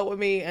sit well with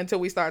me until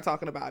we start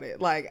talking about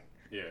it. Like,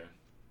 yeah,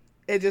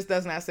 it just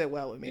does not sit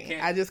well with me.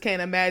 I just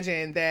can't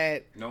imagine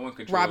that no one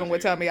Robin would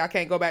tell me I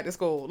can't go back to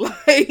school.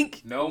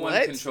 Like, no one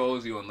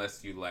controls you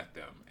unless you let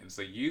them. And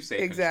so you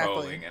say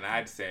controlling, and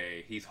I'd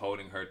say he's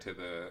holding her to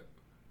the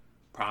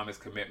promise,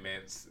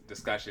 commitments,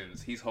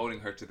 discussions. He's holding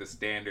her to the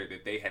standard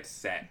that they had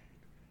set.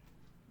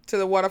 To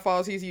the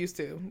waterfalls he's used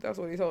to. That's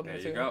what he's holding her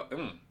to. There you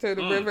go. To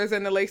the rivers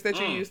and the lakes that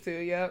you're used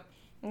to. Yep.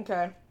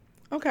 Okay.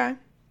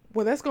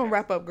 Well, that's going to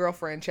wrap up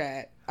girlfriend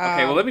chat.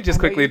 Okay, well, let me just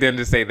quickly then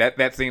just say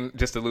that scene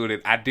just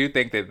alluded. I do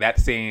think that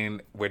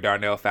scene where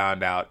Darnell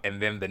found out,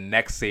 and then the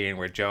next scene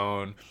where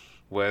Joan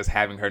was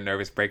having her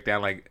nervous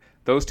breakdown, like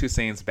those two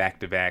scenes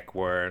back to back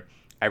were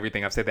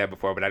everything. I've said that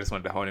before, but I just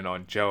wanted to hone in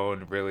on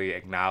Joan really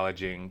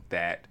acknowledging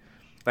that.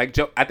 Like,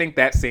 I think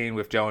that scene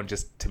with Joan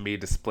just, to me,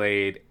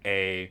 displayed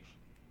a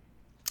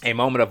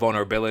moment of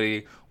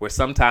vulnerability where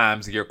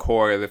sometimes your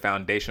core, or the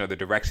foundation, or the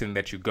direction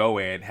that you go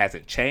in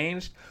hasn't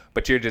changed,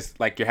 but you're just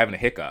like, you're having a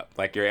hiccup.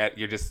 Like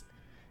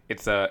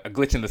it's a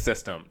glitch in the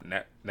system,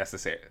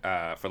 necessary,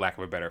 for lack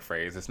of a better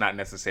phrase. It's not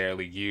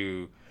necessarily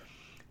you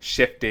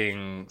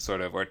shifting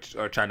sort of, or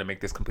trying to make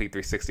this complete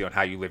 360 on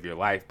how you live your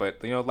life.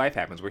 But, you know, life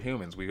happens. We're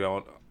humans. We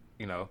don't,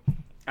 you know,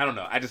 I don't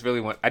know. I just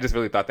really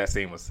thought that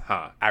scene was,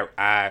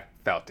 I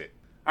felt it.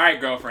 All right,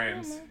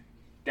 girlfriends.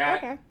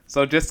 Okay.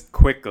 So just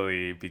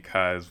quickly,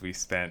 because we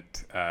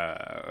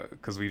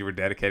were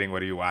dedicating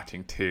What Are You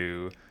Watching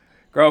to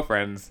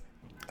girlfriends.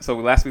 So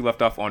last we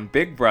left off on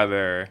Big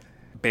Brother,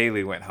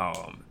 Bailey went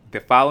home. The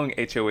following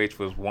HOH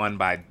was won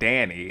by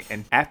Danny,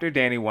 and after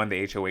Danny won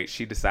the HOH,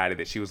 she decided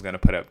that she was going to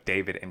put up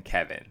David and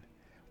Kevin.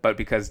 But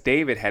because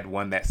David had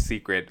won that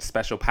secret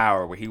special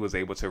power where he was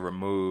able to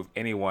remove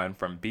anyone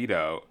from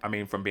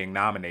being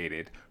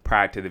nominated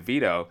prior to the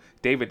veto,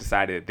 David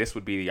decided that this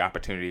would be the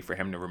opportunity for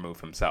him to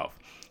remove himself.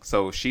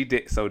 So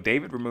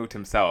David removed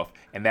himself,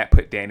 and that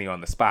put Danny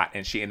on the spot,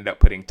 and she ended up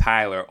putting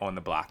Tyler on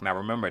the block. Now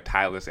remember,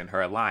 Tyler's in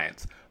her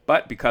alliance.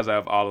 But because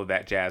of all of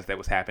that jazz that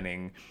was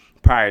happening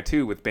prior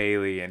to with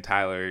Bailey and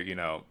Tyler, you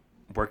know,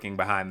 working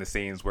behind the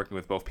scenes, working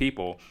with both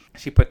people,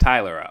 she put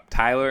Tyler up.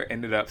 Tyler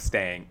ended up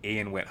staying.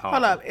 Ian went home.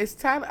 Hold up. Is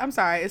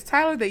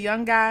Tyler the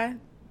young guy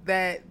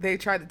that they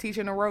tried to teach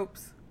in the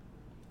ropes?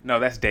 No,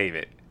 that's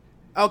David.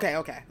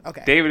 Okay.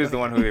 David is the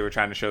one who they were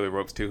trying to show the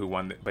ropes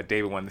to, but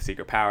David won the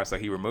secret power, so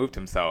he removed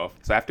himself.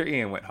 So after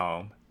Ian went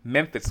home,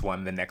 Memphis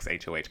won the next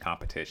HOH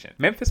competition.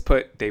 Memphis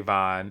put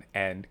Davon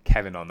and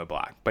Kevin on the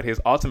block, but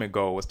his ultimate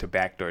goal was to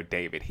backdoor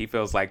David. He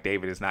feels like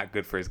David is not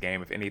good for his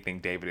game. If anything,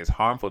 David is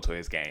harmful to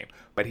his game.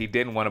 But he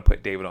didn't want to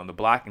put David on the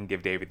block and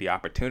give David the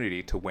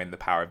opportunity to win the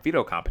power of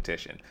veto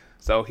competition.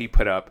 So he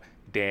put up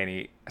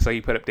Davon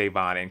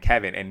and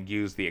Kevin and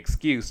used the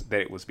excuse that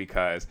it was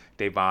because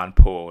Davon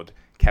pulled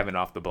Kevin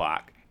off the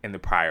block in the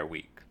prior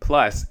week.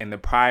 Plus, in the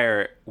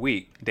prior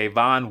week,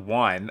 Davon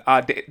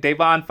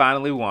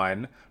finally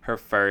won her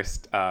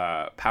first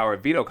power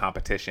veto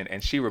competition,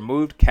 and she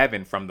removed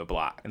Kevin from the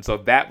block. And so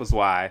that was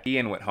why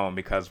Ian went home,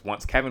 because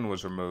once Kevin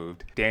was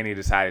removed, Danny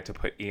decided to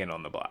put Ian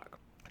on the block.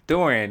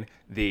 During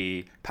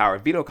the power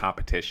veto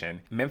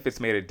competition,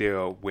 Memphis made a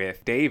deal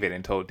with David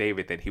and told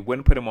David that he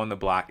wouldn't put him on the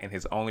block, and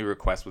his only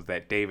request was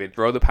that David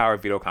throw the power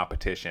veto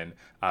competition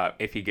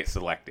if he gets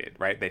selected,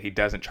 right? That he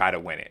doesn't try to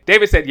win it.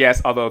 David said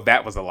yes, although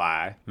that was a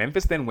lie.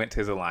 Memphis then went to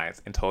his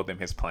alliance and told them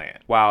his plan.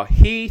 While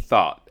he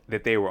thought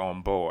that they were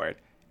on board,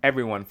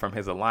 everyone from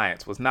his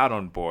alliance was not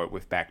on board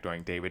with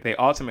backdooring David. They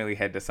ultimately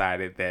had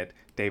decided that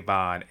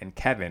Davon and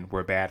Kevin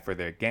were bad for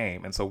their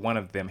game, and so one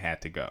of them had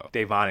to go.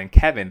 Davon and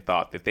Kevin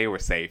thought that they were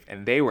safe,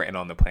 and they were in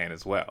on the plan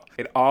as well.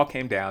 It all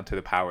came down to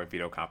the power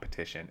veto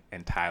competition,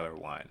 and Tyler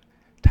won.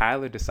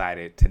 Tyler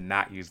decided to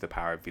not use the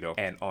power veto,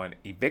 and on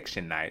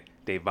eviction night,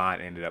 Davon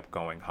ended up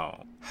going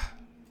home.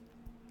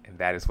 And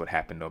that is what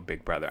happened on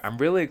Big Brother. I'm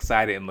really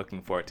excited and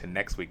looking forward to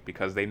next week,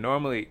 because they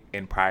normally,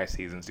 in prior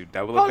seasons, do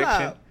double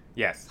eviction. Up.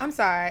 Yes. I'm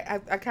sorry.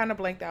 I kind of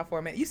blanked out for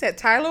a minute. You said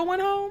Tyler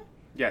went home?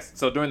 Yes.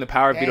 So during the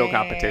power veto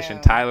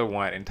competition, Tyler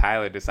won, and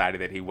Tyler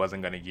decided that he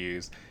wasn't going to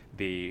use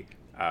the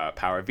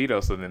power veto.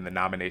 So then the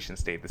nomination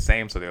stayed the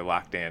same. So they're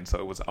locked in. So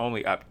it was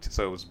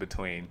it was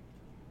between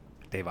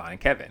Davon and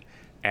Kevin.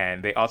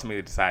 And they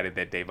ultimately decided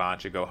that Davon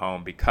should go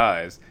home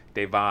because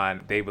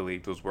Davon, they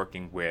believed, was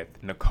working with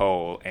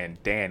Nicole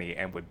and Danny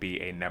and would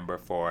be a number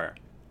for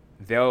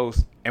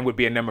those and would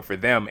be a number for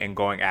them in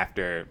going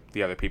after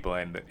the other people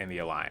in the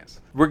alliance.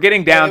 We're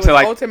getting down it to was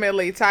like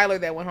ultimately Tyler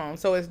that went home.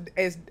 So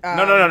it's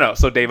no.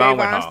 So Davon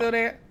went home. Still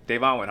there?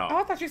 Davon went home. Oh,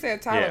 I thought you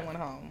said Tyler went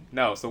home.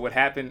 No. So what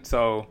happened?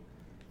 So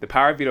the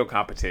power veto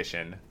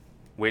competition,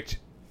 which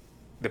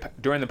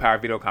during the power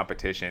veto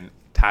competition,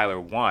 Tyler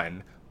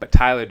won, but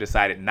Tyler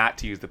decided not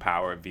to use the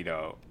power of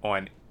veto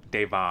on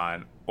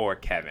Davon or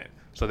Kevin.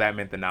 So that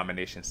meant the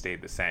nomination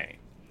stayed the same.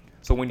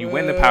 So when you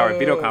win the power of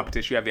veto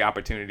competition, you have the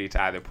opportunity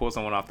to either pull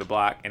someone off the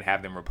block and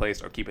have them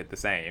replaced or keep it the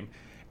same.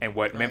 And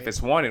what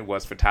Memphis wanted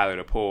was for Tyler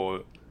to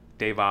pull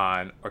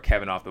Davon or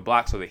Kevin off the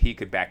block so that he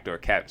could backdoor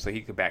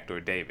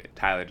David.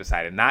 Tyler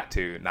decided not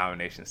to.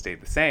 Nomination stayed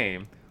the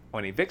same.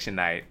 On eviction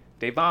night,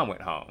 Davon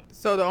went home.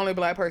 So the only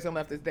black person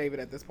left is David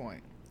at this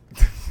point.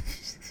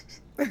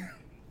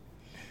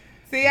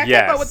 See, I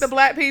kept up with the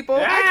black people.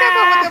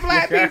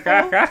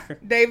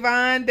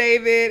 Davon,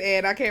 David,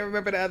 and I can't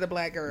remember the other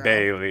black girl.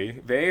 Bailey.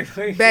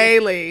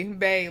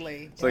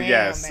 So damn,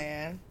 yes,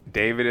 man.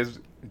 David is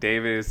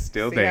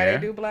still See there. How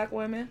they do black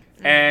women?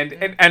 And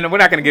we're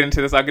not going to get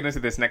into this. I'll get into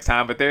this next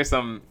time. But there's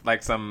some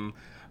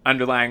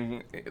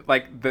underlying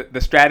the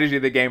strategy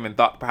of the game and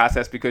thought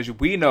process, because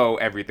we know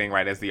everything,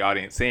 right, as the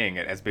audience seeing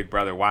it, as Big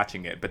Brother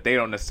watching it, but they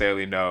don't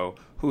necessarily know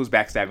who's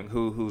backstabbing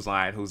who's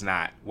lying, who's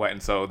not, what.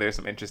 And so there's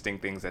some interesting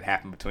things that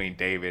happen between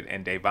David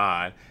and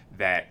Davon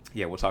that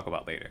we'll talk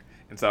about later.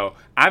 And so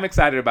I'm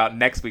excited about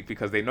next week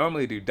because they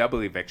normally do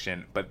double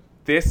eviction, but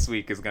this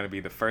week is going to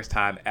be the first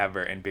time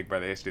ever in Big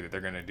Brother history that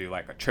they're going to do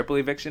like a triple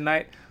eviction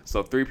night.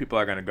 So 3 people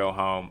are going to go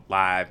home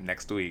live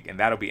next week. And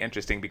that'll be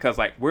interesting because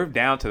we're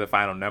down to the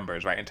final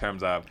numbers, right, in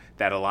terms of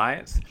that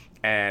alliance.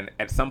 And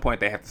at some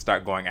point they have to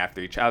start going after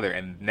each other.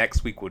 And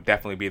next week will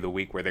definitely be the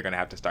week where they're going to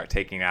have to start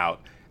taking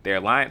out their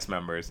alliance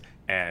members.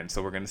 And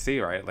so we're going to see,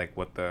 right, like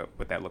what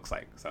that looks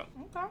like. So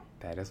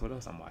That is what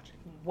else I'm watching.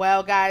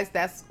 Well, guys,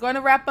 that's going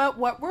to wrap up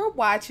what we're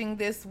watching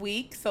this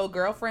week. So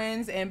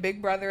Girlfriends and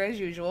Big Brother as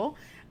usual.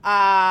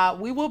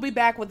 We will be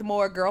back with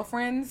more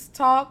Girlfriends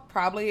talk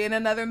probably in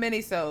another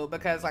mini-sode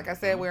because like I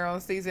said, we're on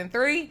season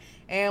 3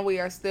 and we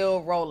are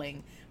still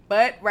rolling.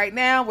 But right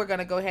now we're going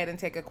to go ahead and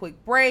take a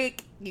quick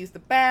break, use the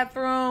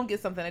bathroom,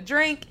 get something to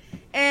drink,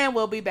 and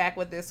we'll be back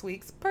with this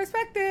week's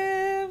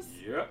Perspectives.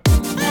 Yep.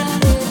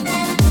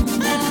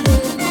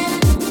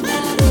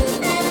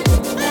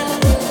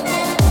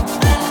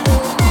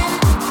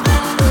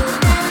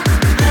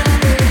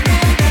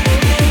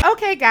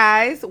 Okay,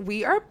 guys,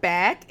 we are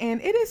back,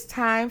 and it is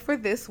time for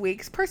this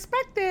week's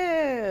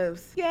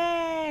Perspectives.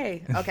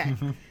 Yay! Okay,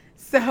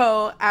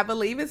 so I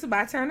believe it's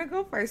my turn to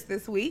go first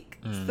this week.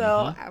 Mm-hmm.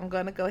 So I'm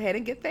going to go ahead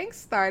and get things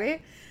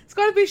started. It's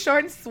going to be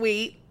short and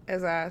sweet,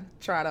 as I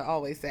try to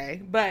always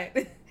say, but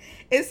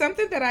it's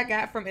something that I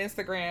got from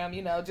Instagram,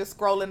 just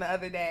scrolling the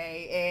other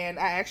day, and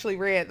I actually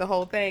read the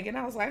whole thing, and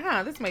I was like,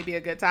 this may be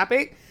a good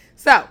topic.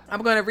 So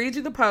I'm going to read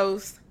you the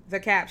post, the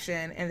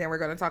caption, and then we're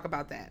going to talk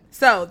about that.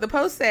 So the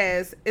post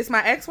says, it's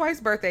my ex-wife's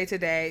birthday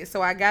today,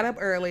 so I got up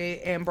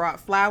early and brought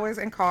flowers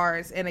and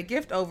cards and a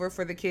gift over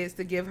for the kids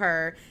to give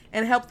her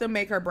and help them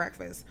make her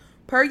breakfast.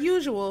 Per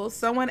usual,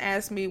 someone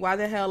asked me why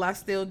the hell I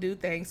still do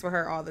things for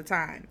her all the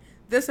time.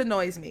 This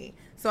annoys me,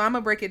 so I'm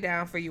going to break it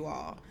down for you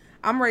all.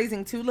 I'm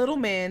raising 2 little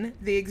men.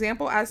 The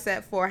example I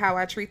set for how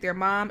I treat their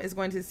mom is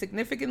going to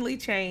significantly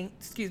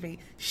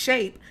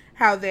shape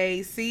how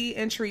they see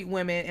and treat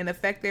women and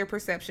affect their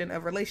perception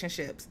of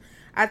relationships.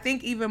 I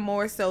think even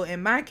more so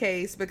in my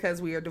case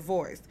because we are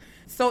divorced.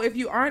 So if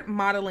you aren't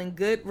modeling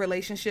good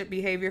relationship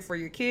behavior for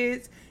your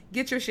kids,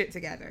 get your shit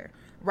together.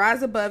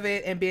 Rise above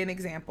it and be an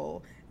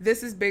example.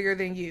 This is bigger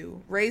than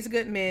you. Raise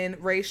good men,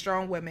 raise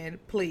strong women,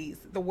 please.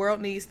 The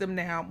world needs them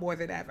now more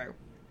than ever.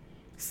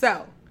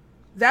 So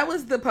that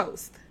was the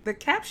post. The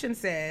caption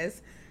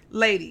says,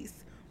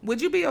 ladies,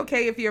 would you be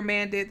okay if your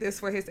man did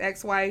this for his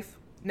ex-wife?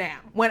 Now,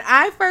 when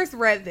I first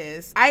read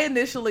this, I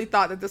initially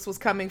thought that this was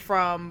coming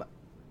from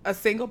a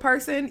single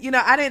person.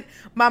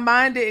 My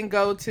mind didn't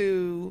go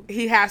to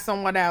he has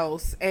someone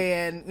else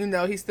and,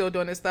 he's still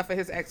doing this stuff for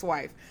his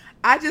ex-wife.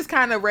 I just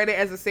kind of read it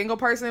as a single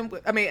person.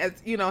 I mean, as,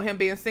 him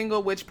being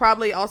single, which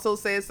probably also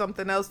says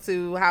something else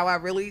to how I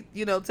really,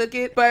 took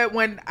it. But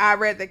when I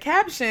read the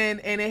caption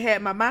and it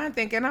had my mind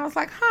thinking, I was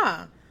like,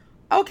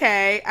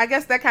 okay, I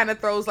guess that kind of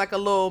throws like a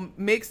little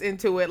mix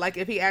into it. Like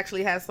if he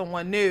actually has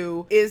someone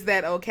new, is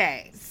that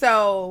okay?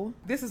 So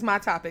this is my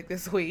topic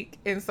this week.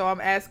 And so I'm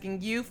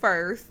asking you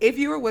first, if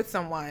you were with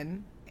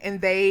someone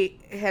and they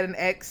had an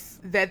ex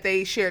that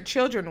they shared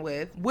children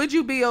with, would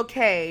you be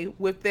okay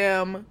with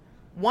them,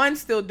 1,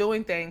 still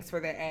doing things for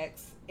their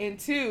ex, and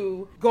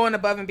 2, going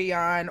above and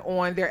beyond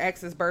on their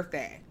ex's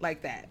birthday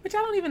like that? Which I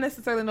don't even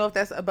necessarily know if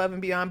that's above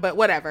and beyond, but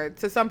whatever.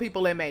 To some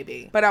people it may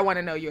be. But I want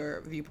to know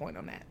your viewpoint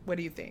on that. What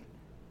do you think?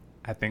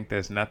 I think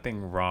there's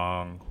nothing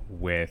wrong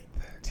with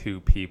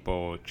 2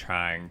 people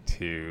trying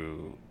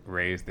to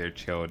raise their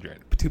children.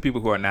 2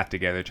 people who are not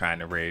together trying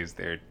to raise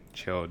their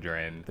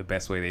children the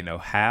best way they know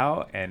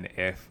how. And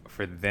if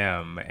for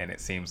them, and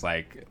it seems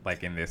like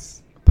in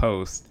this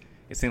post,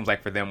 it seems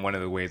like for them, one of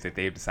the ways that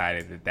they've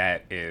decided that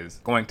that is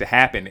going to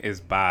happen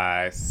is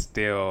by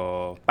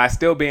still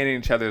being in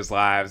each other's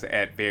lives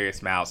at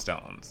various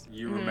milestones.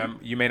 You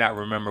may not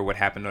remember what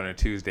happened on a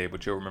Tuesday,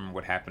 but you'll remember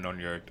what happened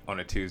on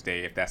a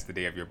Tuesday if that's the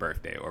day of your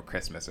birthday or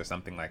Christmas or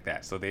something like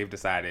that. So they've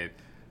decided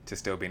to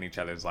still be in each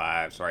other's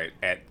lives, right,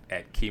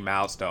 at key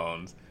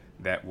milestones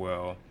that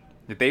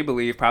they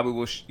believe probably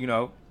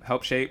will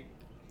help shape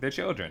their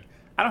children.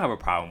 I don't have a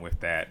problem with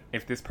that.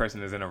 If this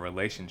person is in a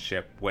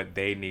relationship, what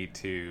they need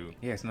to,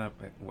 it's not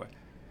what,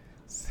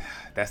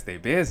 that's their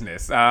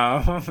business.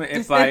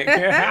 It's like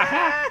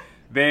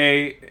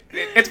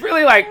it's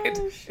really like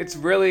it's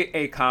really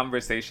a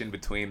conversation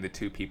between the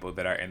two people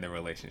that are in the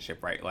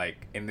relationship, right?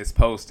 Like in this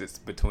post, it's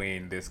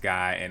between this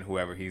guy and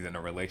whoever he's in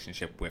a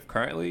relationship with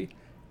currently,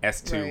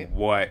 as to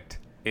what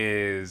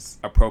is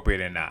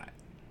appropriate and not.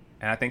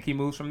 And I think he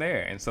moves from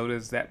there, and so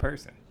does that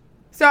person.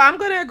 So I'm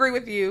going to agree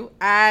with you.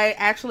 I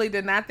actually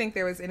did not think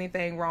there was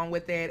anything wrong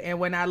with it. And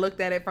when I looked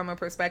at it from a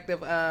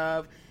perspective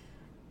of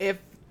if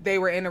they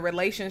were in a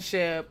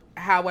relationship,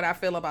 how would I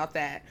feel about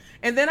that?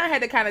 And then I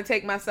had to kind of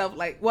take myself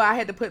I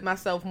had to put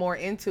myself more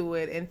into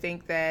it and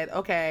think that,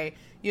 okay,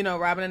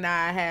 Robin and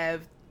I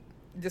have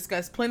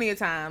discussed plenty of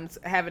times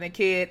having a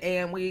kid,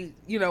 and we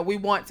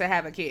want to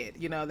have a kid.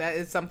 That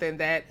is something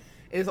that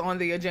is on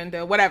the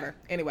agenda, whatever.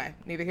 Anyway,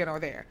 neither here nor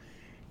there.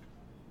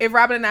 If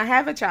Robin and I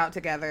have a child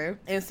together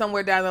and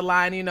somewhere down the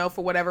line,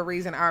 for whatever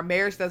reason, our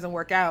marriage doesn't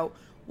work out,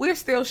 we're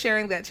still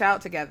sharing that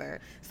child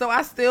together. So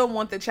I still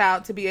want the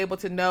child to be able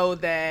to know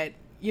that,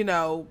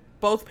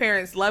 both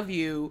parents love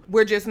you.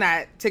 We're just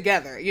not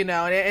together,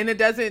 and it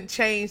doesn't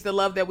change the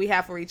love that we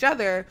have for each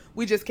other.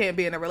 We just can't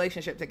be in a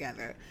relationship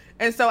together.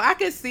 And so I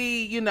could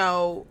see,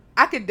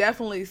 I could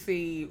definitely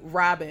see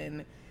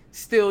Robin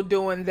still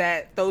doing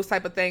those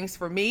type of things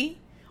for me,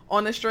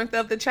 on the strength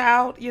of the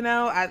child,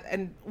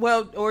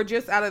 or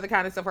just out of the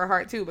kindness of her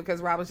heart too, because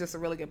Robin's just a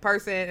really good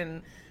person,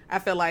 and I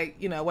feel like,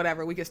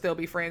 whatever, we could still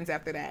be friends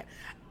after that.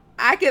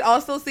 I could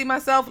also see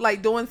myself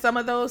doing some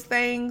of those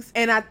things,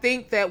 and I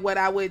think that what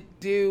I would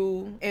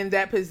do in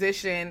that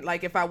position,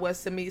 if I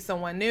was to meet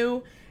someone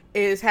new,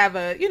 is have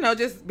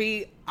just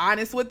be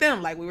honest with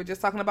them, like we were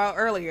just talking about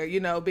earlier,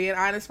 being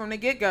honest from the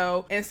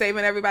get-go and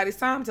saving everybody's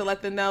time to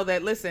let them know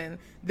that, listen,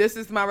 this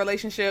is my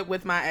relationship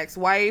with my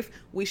ex-wife.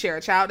 We share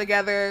a child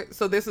together,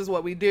 so this is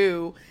what we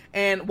do.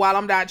 And while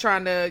I'm not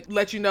trying to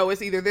let you know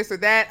it's either this or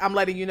that, I'm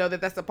letting you know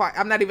that that's the part.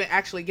 I'm not even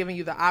actually giving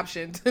you the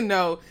option to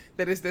know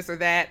that it's this or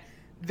that.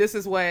 This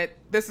is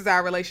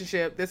our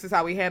relationship. This is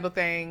how we handle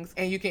things,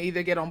 and you can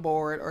either get on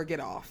board or get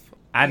off.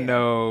 I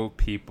know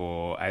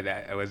people,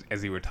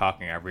 as you were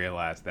talking, I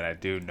realized that I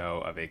do know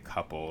of a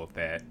couple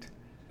that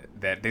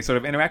they sort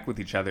of interact with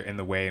each other in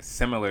the way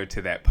similar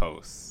to that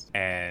post.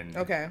 And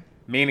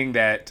meaning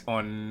that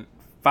on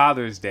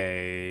Father's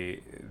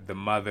Day, the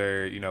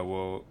mother,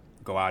 will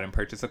go out and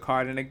purchase a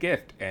card and a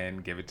gift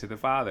and give it to the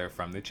father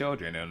from the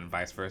children, and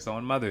vice versa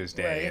on Mother's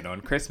Day. Right. And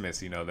on Christmas,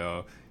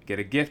 they'll get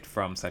a gift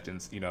from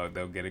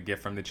they'll get a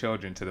gift from the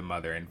children to the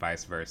mother, and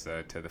vice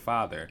versa to the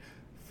father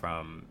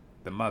from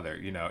the mother.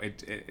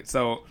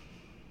 So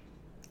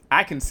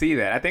I can see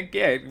that. I think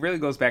it really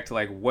goes back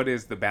to what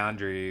is the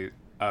boundary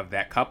of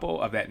that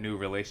couple, of that new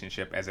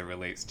relationship as it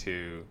relates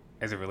to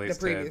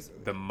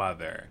the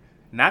mother,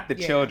 not the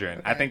children.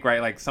 Okay. I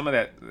think some of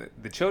that,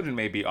 the children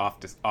may be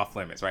off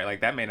limits, right?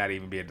 That may not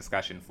even be a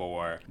discussion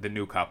for the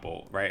new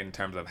couple, right? In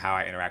terms of how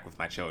I interact with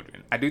my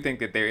children. I do think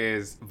that there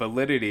is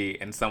validity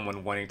in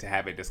someone wanting to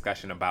have a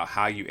discussion about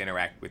how you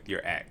interact with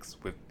your ex,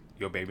 with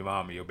your baby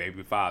mama, your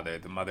baby father,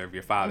 the mother of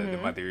your father, the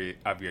mother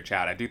of your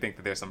child. I do think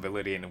that there's some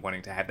validity in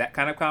wanting to have that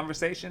kind of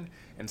conversation.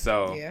 And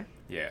so,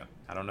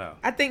 I don't know.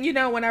 I think,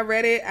 when I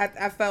read it,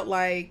 I felt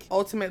like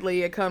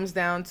ultimately it comes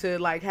down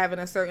to having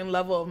a certain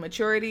level of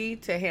maturity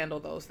to handle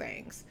those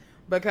things.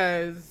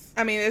 Because,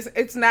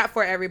 it's not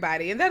for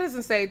everybody. And that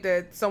doesn't say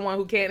that someone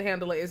who can't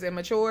handle it is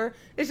immature.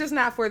 It's just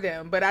not for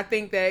them. But I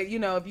think that,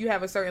 if you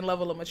have a certain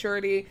level of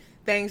maturity,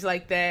 things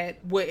like that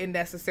wouldn't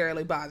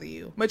necessarily bother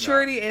you.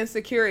 Maturity and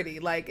security,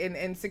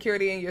 and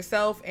security in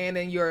yourself and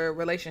in your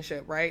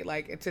relationship,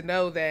 right? To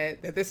know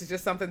that this is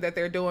just something that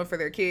they're doing for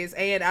their kids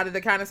and out of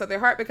the kindness of their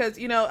heart. Because,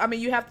 you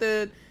have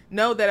to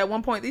know that at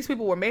one point these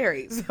people were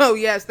married. So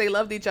yes, they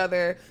loved each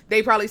other.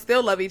 They probably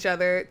still love each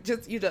other.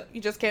 You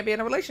just can't be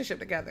in a relationship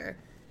together.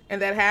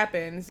 And that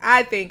happens.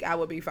 I think I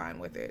would be fine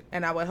with it.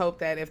 And I would hope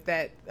that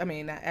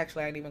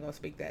actually I ain't even going to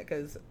speak that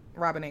because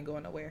Robin ain't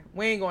going nowhere.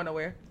 We ain't going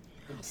nowhere.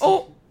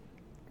 Oh,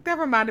 that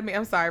reminded me.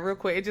 I'm sorry, real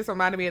quick. It just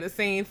reminded me of the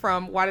scene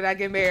from Why Did I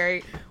Get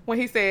Married? When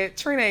he said,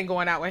 Trina ain't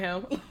going out with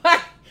him.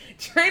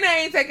 Trina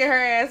ain't taking her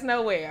ass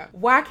nowhere.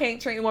 Why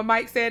can't Trina? When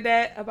Mike said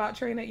that about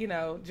Trina,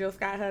 Jill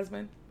Scott's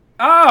husband.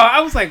 Oh, I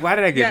was like, why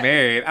did I get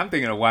married? I'm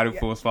thinking of Why Do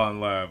Fools Fall in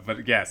Love?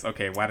 But yes,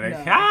 okay, why did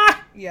I?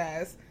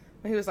 Yes.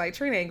 He was like,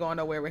 Trina ain't going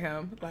nowhere with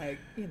him. Like,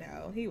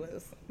 he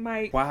was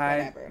Mike. Why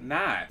whatever.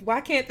 not? Why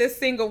can't this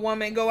single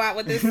woman go out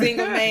with this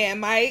single man,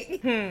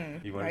 Mike?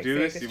 You want to do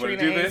this? You want to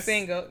do this?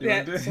 Single.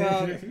 Yeah.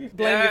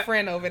 Blame your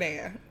friend over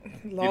there.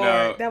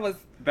 Lord, that was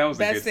a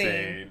good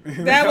scene.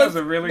 scene. That was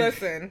a really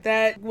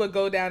that would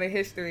go down in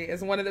history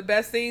as one of the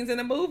best scenes in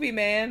the movie,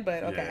 man.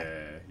 But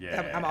okay,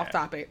 yeah. I'm off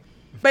topic.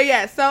 But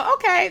yeah, so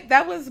okay,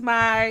 that was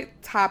my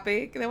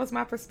topic. That was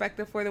my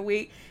perspective for the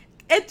week.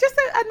 It's just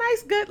a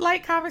nice, good,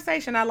 light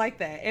conversation. I like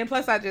that. And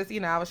plus, I just,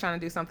 I was trying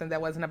to do something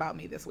that wasn't about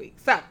me this week.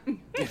 So,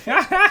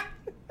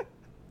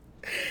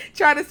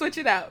 try to switch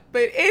it out.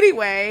 But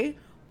anyway,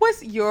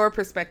 what's your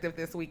perspective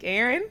this week,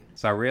 Aaron?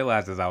 So I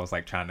realized as I was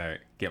like trying to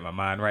get my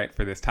mind right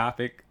for this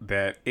topic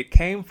that it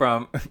came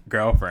from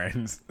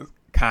Girlfriends.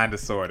 Kind of,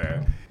 sort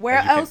of. Where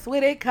else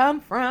would it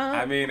come from?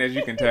 I mean, as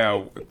you can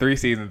tell, 3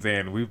 seasons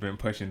in, we've been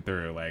pushing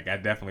through. Like, I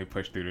definitely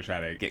pushed through to try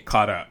to get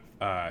caught up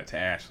to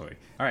Ashley.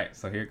 All right,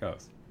 so here it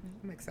goes.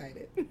 I'm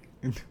excited.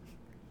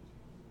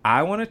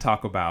 I want to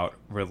talk about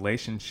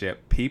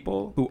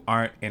people who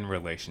aren't in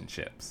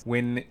relationships.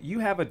 When you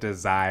have a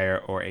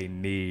desire or a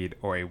need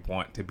or a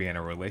want to be in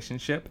a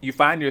relationship, you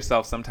find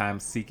yourself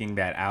sometimes seeking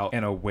that out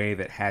in a way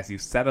that has you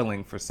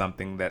settling for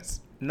something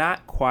that's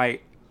not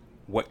quite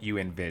what you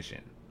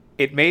envision.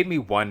 It made me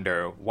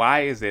wonder,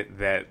 why is it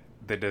that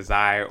the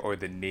desire or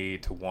the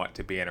need to want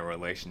to be in a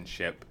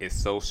relationship is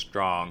so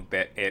strong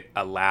that it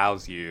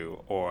allows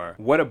you, or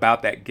what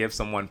about that gives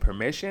someone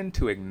permission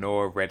to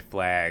ignore red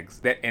flags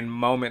that in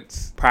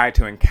moments prior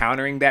to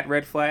encountering that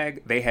red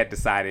flag, they had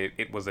decided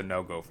it was a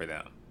no-go for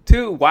them?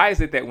 2, why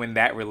is it that when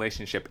that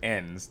relationship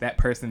ends, that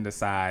person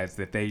decides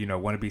that they,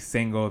 want to be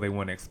single, they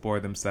want to explore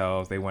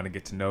themselves, they want to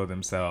get to know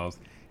themselves,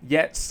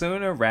 yet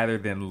sooner rather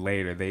than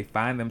later, they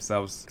find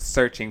themselves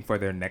searching for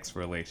their next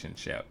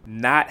relationship,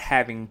 not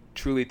having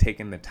truly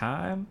taken the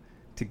time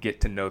to get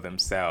to know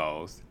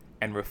themselves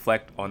and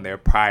reflect on their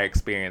prior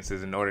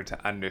experiences in order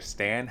to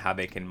understand how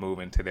they can move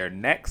into their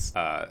next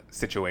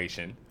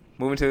situation,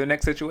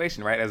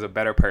 right, as a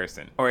better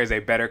person or as a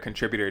better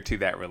contributor to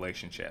that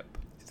relationship.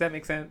 Does that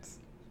make sense?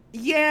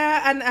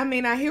 Yeah, and I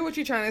mean, I hear what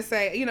you're trying to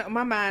say.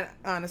 My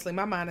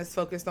mind is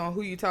focused on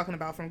who you're talking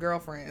about from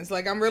Girlfriends.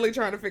 Like, I'm really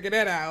trying to figure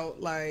that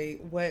out. Like,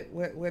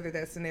 where did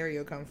that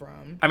scenario come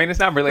from? I mean, it's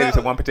not related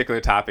to one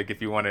particular topic.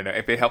 If you want to know,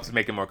 if it helps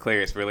make it more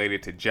clear, it's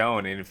related to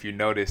Joan. And if you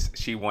notice,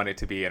 she wanted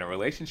to be in a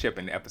relationship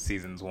in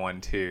seasons 1,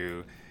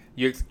 2.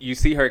 You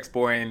see her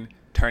exploring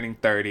turning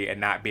 30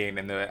 and not being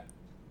in the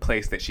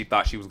place that she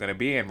thought she was going to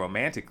be in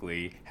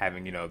romantically,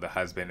 having, the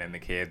husband and the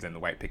kids and the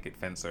white picket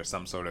fence or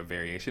some sort of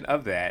variation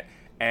of that.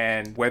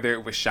 And whether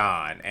it was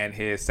Sean and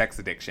his sex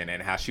addiction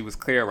and how she was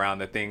clear around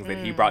the things that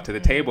he brought to the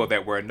table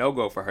that were a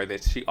no-go for her,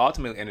 that she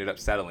ultimately ended up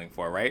settling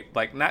for, right?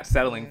 Like, not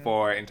settling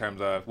for in terms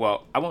of,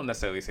 well, I won't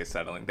necessarily say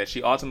settling, that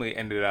she ultimately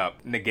ended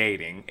up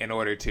negating in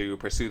order to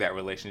pursue that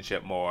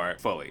relationship more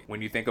fully.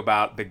 When you think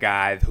about the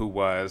guy who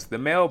was the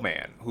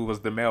mailman, who was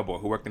the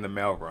mailboy, who worked in the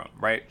mailroom,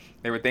 right?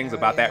 There were things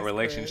about that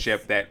relationship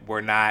Chris. That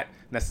were not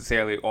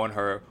necessarily on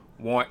her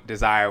want,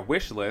 desire,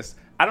 wish list.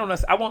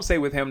 I won't say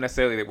with him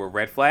necessarily that were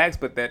red flags,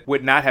 but that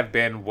would not have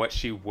been what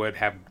she would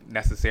have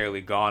necessarily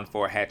gone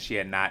for had she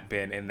had not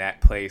been in that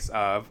place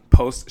of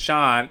post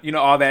Sean,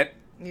 all that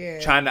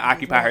trying to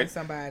occupy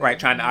her, right,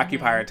 trying to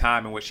occupy her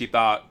time in what she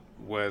thought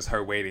was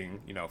her waiting,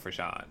 for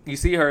Sean. You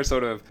see her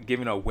sort of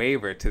giving a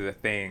waiver to the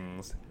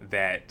things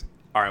that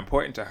are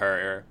important to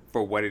her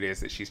for what it is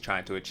that she's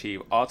trying to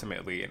achieve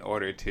ultimately in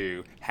order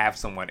to have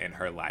someone in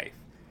her life,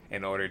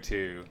 in order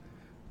to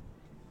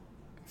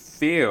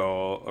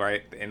feel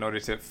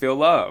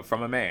love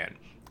from a man.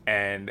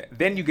 And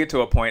then you get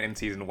to a point in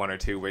season 1 or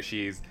 2 where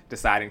she's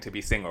deciding to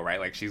be single, right?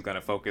 Like, she's going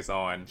to focus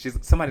on,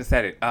 someone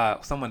said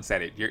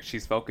it,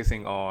 she's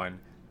focusing on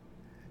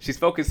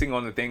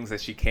the things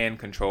that she can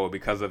control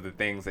because of the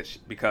things that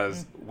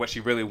what she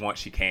really wants,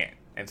 she can't.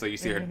 And so you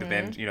see her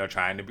then,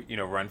 trying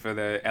to, run for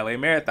the LA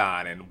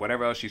Marathon and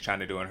whatever else she's trying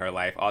to do in her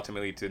life,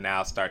 ultimately to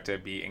now start to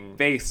being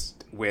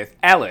faced with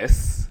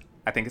Ellis.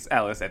 I think it's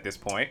Ellis at this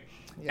point.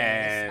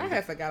 Yes. And I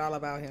had forgot all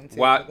about him too.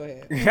 Go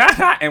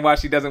ahead. And while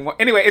she doesn't want,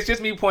 anyway, it's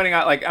just me pointing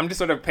out, like, I'm just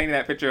sort of painting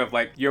that picture of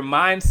like your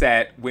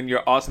mindset when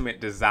your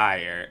ultimate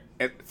desire.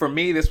 For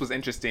me, this was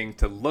interesting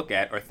to look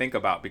at or think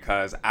about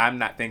because I'm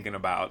not thinking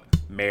about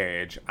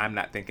marriage. I'm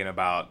not thinking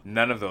about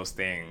none of those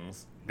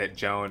things that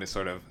Joan is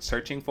sort of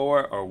searching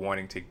for or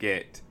wanting to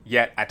get.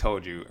 Yet I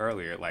told you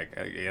earlier, like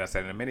I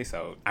said in a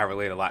mini-sode, I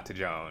relate a lot to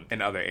Joan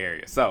in other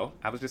areas. So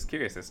I was just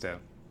curious as to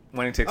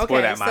wanting to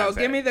explore that mindset. So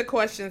give me the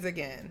questions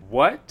again.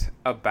 What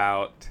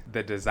about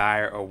the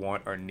desire or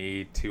want or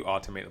need to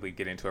ultimately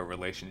get into a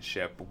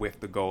relationship with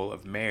the goal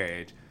of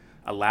marriage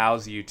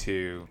allows you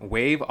to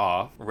wave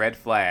off red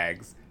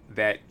flags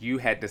that you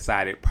had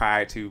decided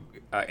prior to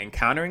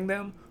encountering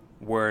them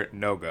were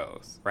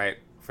no-goes, right,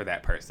 for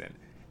that person?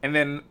 And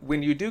then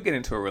when you do get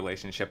into a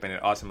relationship and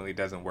it ultimately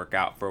doesn't work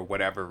out for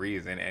whatever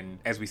reason, and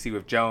as we see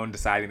with Joan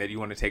deciding that you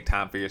want to take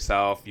time for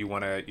yourself, you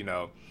want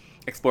to,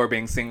 explore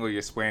being single, you're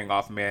squaring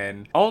off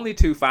men, only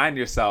to find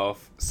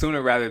yourself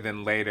sooner rather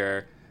than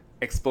later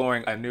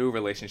exploring a new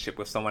relationship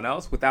with someone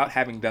else without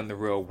having done the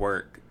real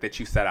work that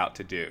you set out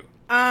to do?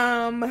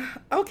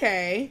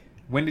 Okay.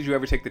 When did you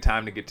ever take the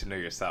time to get to know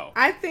yourself?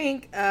 I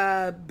think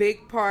a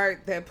big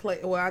part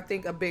I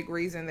think a big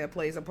reason that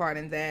plays a part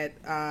in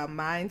that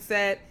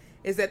mindset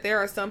is that there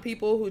are some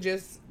people who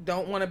just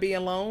don't want to be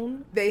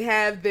alone. They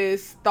have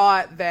this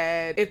thought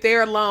that if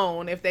they're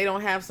alone, if they don't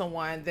have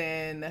someone,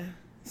 then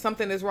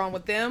something is wrong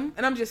with them.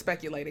 And I'm just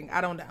speculating. I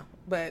don't know.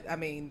 But I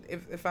mean,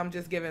 if I'm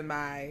just giving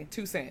my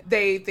 2 cents,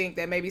 they think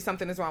that maybe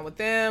something is wrong with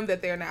them,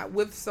 that they're not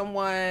with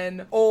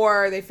someone,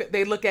 or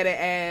they look at it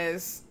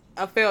as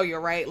a failure,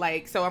 right?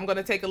 Like, so I'm going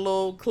to take a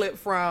little clip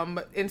from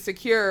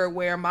Insecure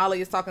where Molly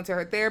is talking to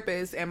her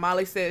therapist and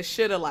Molly says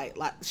should a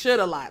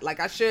lot, like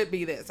I should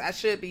be this, I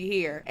should be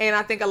here. And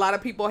I think a lot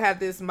of people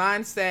have this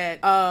mindset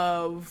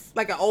of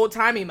like an old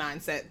timey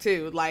mindset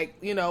too. Like,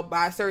 you know,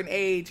 by a certain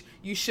age,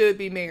 you should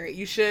be married,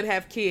 you should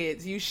have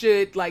kids, you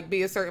should like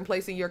be a certain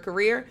place in your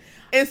career.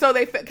 And so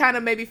they kind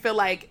of maybe feel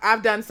like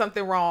I've done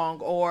something wrong,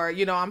 or,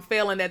 you know, I'm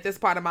failing at this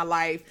part of my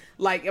life.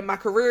 Like, my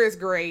career is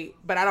great,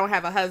 but I don't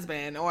have a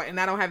husband and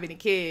I don't have any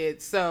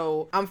kids.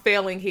 So I'm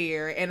failing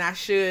here and I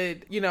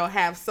should, you know,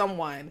 have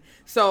someone.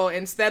 So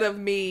instead of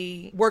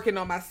me working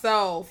on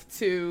myself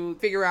to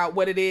figure out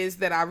what it is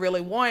that I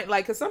really want,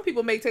 like, because some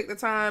people may take the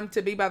time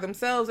to be by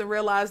themselves and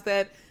realize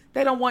that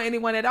they don't want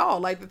anyone at all.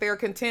 Like, that they're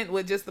content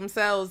with just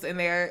themselves and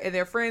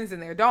their friends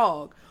and their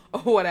dog,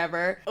 or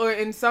whatever.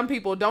 And some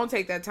people don't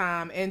take that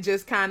time and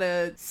just kind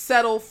of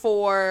settle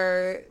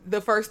for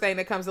the first thing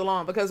that comes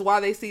along, because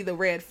while they see the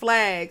red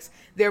flags,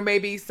 there may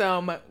be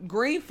some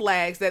green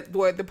flags that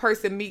where the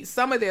person meets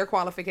some of their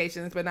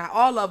qualifications but not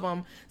all of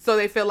them. So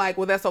they feel like,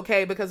 well, that's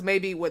okay, because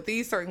maybe with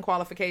these certain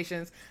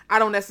qualifications I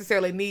don't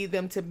necessarily need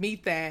them to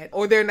meet that,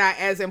 or they're not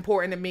as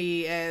important to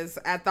me as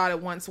I thought it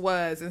once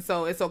was, and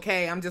so it's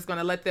okay, I'm just going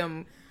to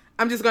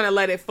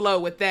let it flow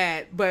with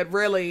that. But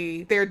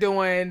really, they're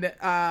doing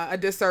a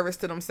disservice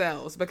to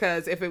themselves,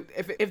 because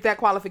if that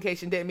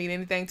qualification didn't mean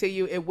anything to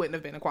you, it wouldn't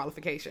have been a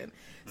qualification.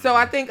 So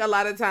I think a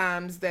lot of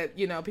times that,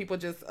 you know, people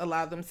just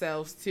allow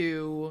themselves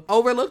to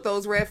overlook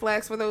those red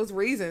flags for those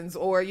reasons,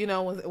 or, you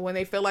know, when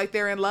they feel like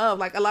they're in love.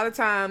 Like, a lot of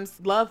times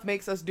love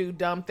makes us do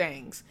dumb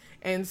things.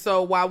 And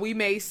so while we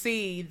may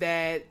see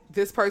that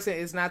this person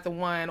is not the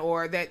one,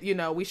 or that, you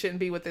know, we shouldn't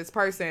be with this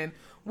person,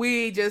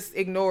 we just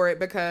ignore it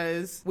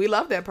because we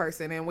love that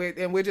person and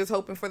we're just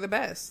hoping for the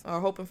best,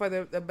 or hoping for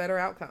the better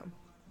outcome.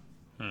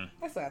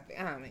 That's what I think.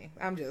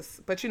 I mean,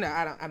 but you know,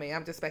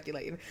 I'm just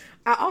speculating.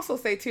 I also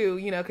say too,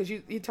 you know, because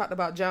you talked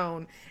about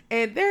Joan,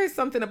 and there is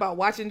something about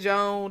watching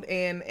Joan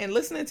and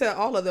listening to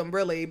all of them,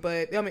 really,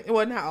 but I mean,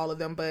 well, not all of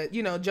them, but,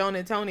 you know, Joan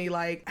and Tony,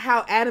 like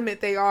how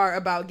adamant they are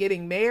about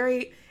getting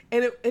married.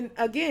 And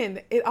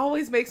again, it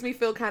always makes me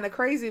feel kind of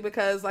crazy,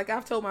 because like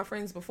I've told my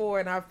friends before,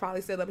 and I've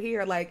probably said up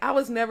here, like I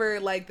was never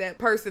like that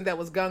person that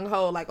was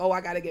gung-ho, like, oh,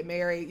 I got to get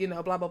married, you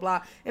know, blah, blah,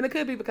 blah. And it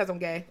could be because I'm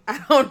gay.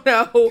 I don't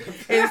know.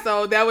 And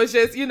so that was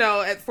just, you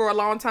know, for a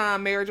long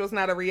time, marriage was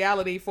not a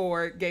reality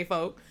for gay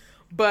folk.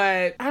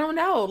 But I don't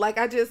know. Like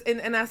I just,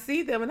 and I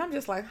see them and I'm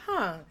just like,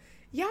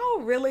 y'all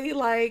really,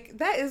 like,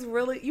 that is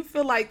really, you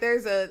feel like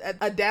there's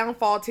a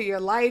downfall to your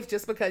life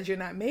just because you're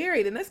not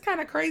married. And that's kind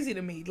of crazy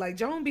to me. Like,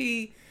 Joan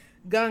be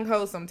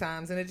gung-ho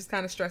sometimes, and it just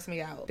kind of stressed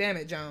me out. Damn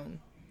it, Joan.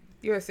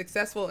 You're a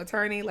successful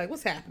attorney. Like,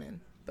 what's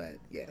happening? But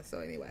yeah, so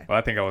anyway. Well,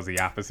 I think I was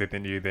the opposite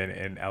than you. Then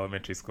in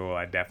elementary school,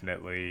 I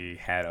definitely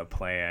had a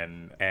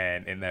plan,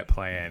 and in that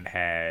plan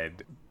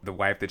had the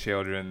wife, the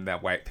children,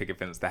 that white picket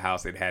fence, the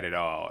house. It had it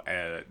all.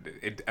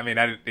 It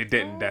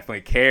didn't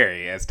definitely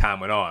carry as time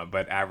went on,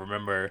 but I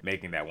remember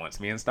making that once.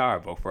 Me and Star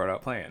both wrote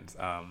out plans.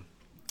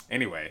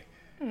 Anyway.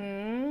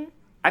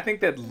 I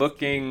think that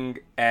looking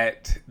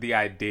at the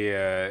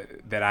idea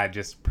that I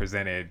just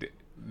presented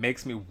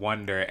makes me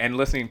wonder, and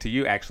listening to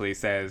you actually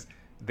says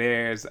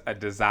there's a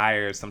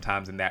desire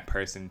sometimes in that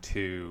person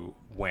to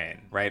win,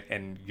 right?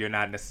 And you're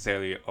not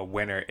necessarily a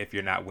winner if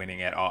you're not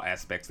winning at all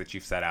aspects that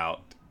you've set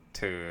out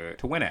to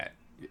win at,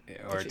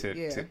 or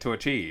to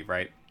achieve,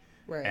 right?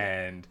 Right.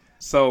 And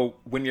so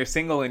when you're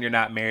single and you're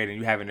not married and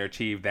you haven't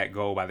achieved that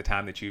goal by the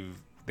time that you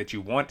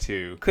want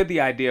to, could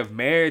the idea of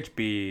marriage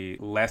be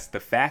less the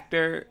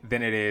factor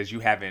than it is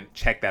you haven't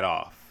checked that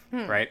off,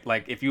 right?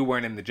 Like, if you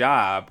weren't in the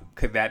job,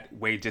 could that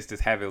weigh just as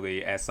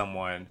heavily as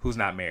someone who's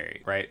not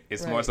married, right?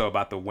 It's more so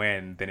about the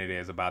win than it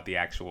is about the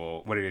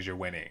actual, what it is you're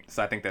winning.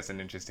 So I think that's an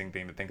interesting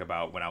thing to think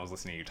about when I was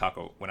listening to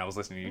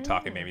you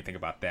talk. It made me think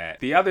about that.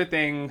 The other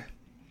thing,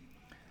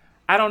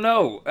 I don't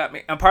know. I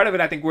mean, part of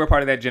it, I think we're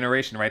part of that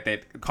generation, right?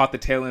 That caught the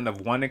tail end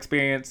of one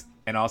experience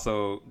and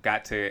also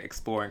got to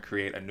explore and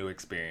create a new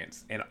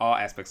experience in all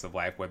aspects of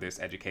life, whether it's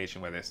education,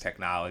 whether it's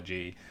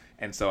technology.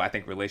 And so I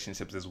think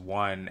relationships is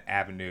one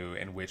avenue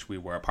in which we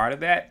were a part of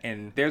that.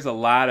 And there's a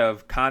lot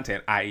of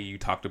content, i.e. you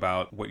talked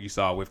about what you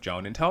saw with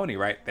Joan and Tony,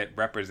 right? That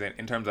represent,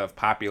 in terms of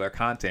popular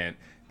content,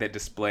 that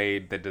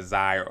displayed the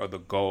desire or the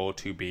goal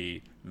to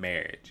be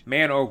marriage,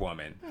 man or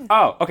woman?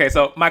 Oh, okay.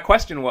 So my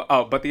question was,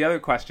 but the other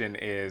question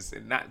is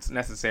not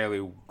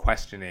necessarily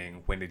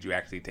questioning when did you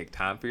actually take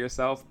time for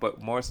yourself,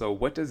 but more so,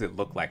 what does it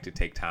look like to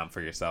take time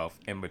for yourself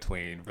in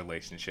between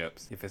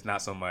relationships? If it's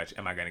not so much,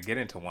 am I going to get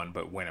into one,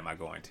 but when am I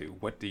going to?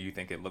 What do you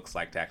think it looks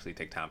like to actually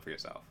take time for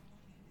yourself?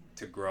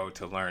 To grow,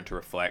 to learn, to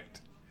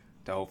reflect,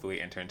 to hopefully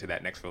enter into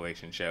that next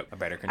relationship a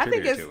better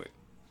contributor to it.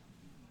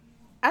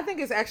 I think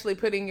it's actually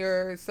putting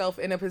yourself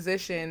in a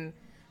position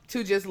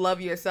to just love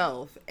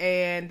yourself.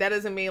 And that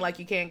doesn't mean like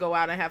you can't go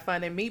out and have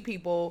fun and meet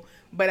people,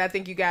 but I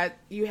think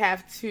you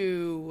have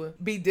to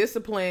be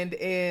disciplined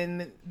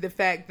in the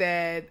fact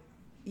that,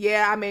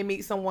 yeah, I may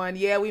meet someone,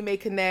 yeah, we may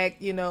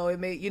connect, it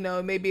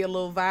may be a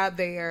little vibe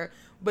there,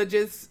 but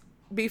just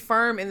be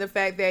firm in the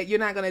fact that you're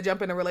not going to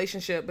jump in a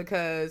relationship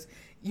because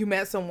you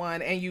met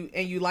someone and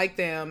you like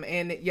them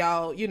and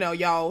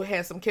y'all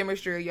had some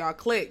chemistry, y'all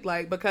clicked,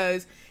 like,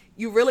 because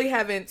you really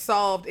haven't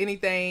solved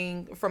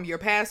anything from your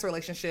past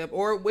relationship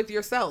or with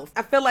yourself.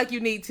 I feel like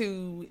you need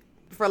to,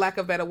 for lack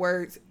of better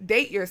words,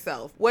 date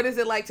yourself. What is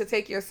it like to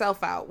take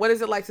yourself out? What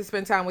is it like to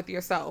spend time with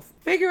yourself?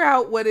 Figure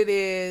out what it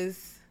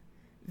is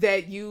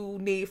that you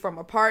need from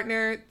a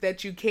partner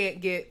that you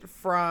can't get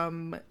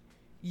from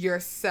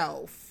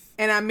yourself.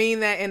 And I mean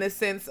that in a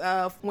sense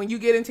of when you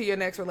get into your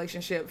next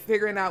relationship,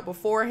 figuring out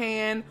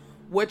beforehand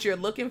what you're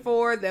looking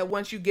for, that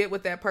once you get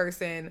with that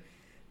person,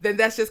 then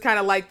that's just kind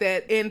of like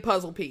that end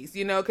puzzle piece,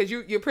 because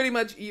you're pretty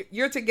much,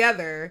 you're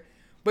together,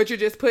 but you're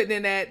just putting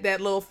in that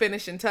little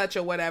finishing touch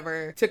or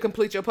whatever to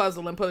complete your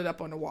puzzle and put it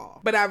up on the wall.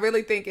 But I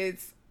really think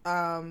it's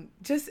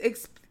just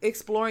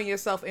exploring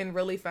yourself and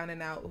really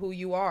finding out who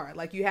you are.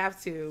 Like, you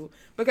have to,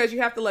 because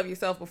you have to love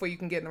yourself before you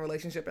can get in a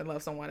relationship and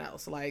love someone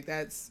else. Like,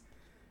 that's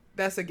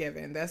a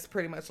given. That's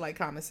pretty much like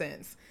common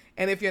sense.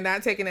 And if you're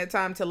not taking that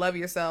time to love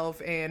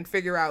yourself and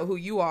figure out who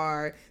you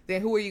are,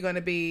 then who are you going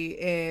to be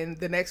in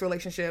the next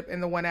relationship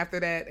and the one after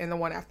that and the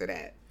one after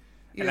that?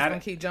 You're just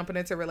going to keep jumping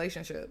into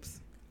relationships.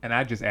 And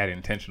I just add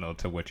intentional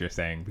to what you're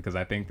saying, because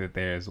I think that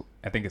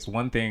I think it's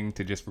one thing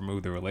to just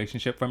remove the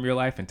relationship from your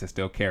life and to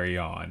still carry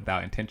on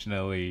without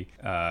intentionally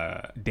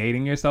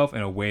dating yourself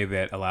in a way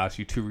that allows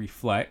you to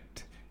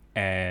reflect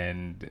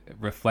on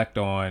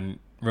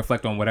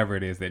whatever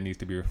it is that needs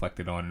to be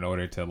reflected on in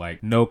order to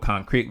like know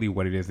concretely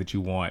what it is that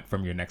you want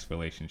from your next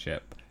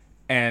relationship.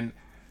 And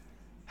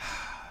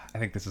I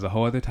think this is a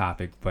whole other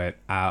topic, but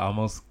I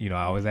always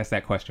ask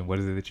that question: what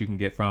is it that you can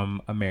get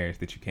from a marriage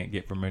that you can't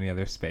get from any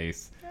other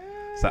space?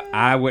 So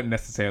I wouldn't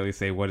necessarily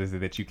say what is it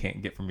that you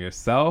can't get from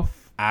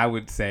yourself. I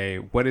would say,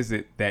 what is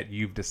it that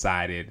you've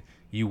decided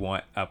you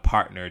want a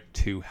partner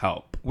to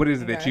help? What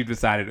is it that you've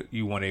decided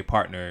you want a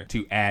partner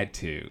to add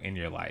to in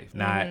your life?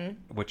 Not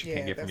what you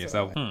can't get from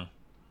yourself.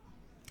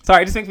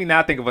 Sorry, it just makes me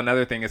now think of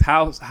another thing: is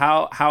how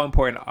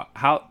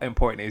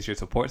important is your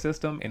support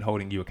system in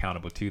holding you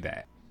accountable to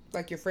that?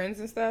 Like your friends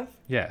and stuff?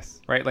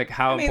 Yes. Right? Like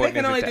how important is it? They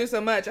can only do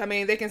so much. I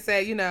mean, they can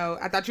say,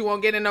 I thought you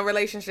won't get in no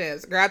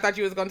relationships. Girl, I thought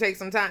you was going to take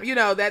some time.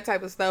 That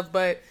type of stuff.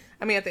 But,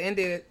 I mean, at the end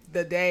of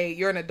the day,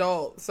 you're an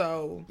adult.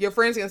 So your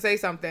friends can say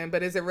something,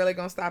 but is it really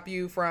going to stop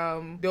you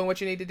from doing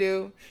what you need to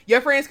do? Your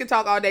friends can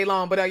talk all day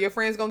long, but are your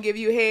friends going to give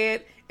you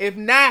head? If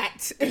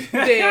not,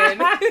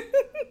 then...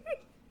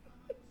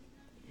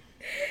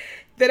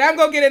 then I'm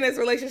going to get in this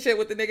relationship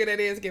with the nigga that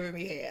is giving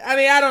me head. I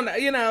mean, I don't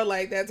know,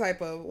 like that type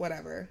of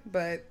whatever.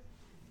 But,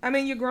 I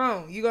mean, you're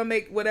grown. You're going to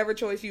make whatever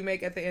choice you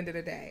make at the end of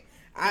the day.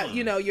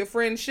 Your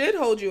friend should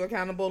hold you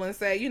accountable and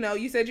say,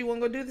 you said you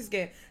weren't going to do this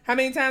again. How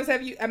many times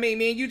have you, me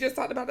and you just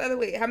talked about the other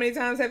week. How many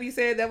times have you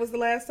said that was the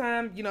last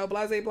time,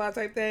 blase blah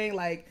type thing?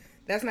 Like,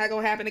 that's not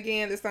going to happen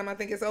again. This time I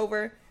think it's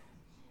over.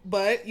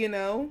 But,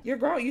 you're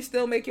grown. You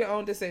still make your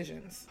own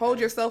decisions. Hold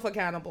yourself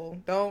accountable.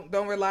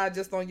 Don't rely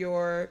just on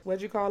your,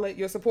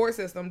 your support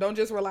system. Don't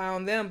just rely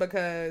on them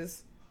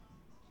because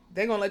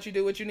they're going to let you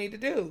do what you need to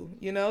do.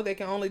 They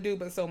can only do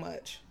but so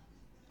much.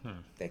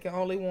 They can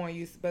only warn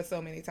you but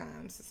so many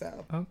times.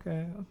 So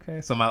okay.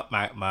 So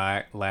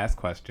my last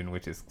question,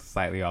 which is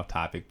slightly off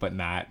topic, but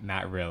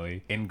not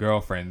really. In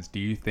Girlfriends, do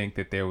you think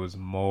that there was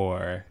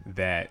more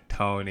that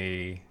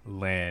Tony,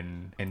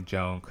 Lynn, and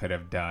Joan could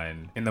have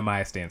done in the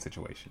Maya Stan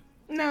situation?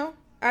 No.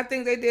 I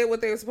think they did what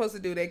they were supposed to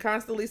do. They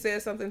constantly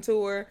said something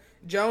to her.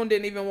 Joan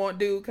didn't even want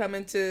dude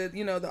coming to,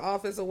 the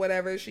office or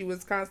whatever. She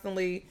was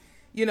constantly,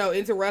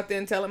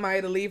 interrupting, telling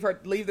Maya to leave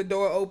the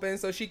door open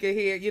so she could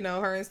hear,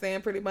 her and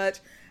Stan pretty much.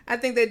 I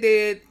think they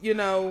did,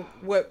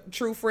 what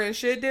true friends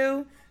should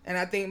do. And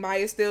I think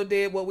Maya still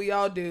did what we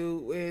all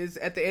do, is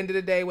at the end of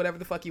the day, whatever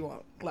the fuck you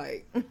want.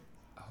 Like,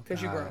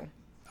 because you're grown.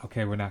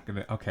 Okay, we're not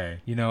going to, okay.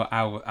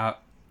 I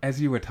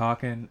as you were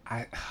talking,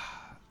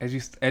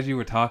 as you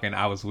were talking,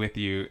 I was with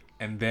you.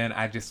 And then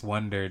I just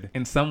wondered,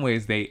 in some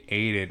ways they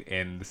aided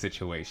in the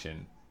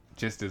situation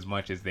just as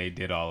much as they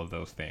did all of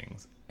those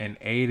things. And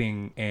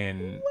aiding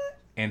in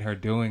her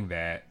doing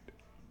that,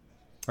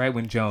 right?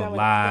 When Joan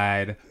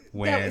lied,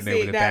 when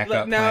they were the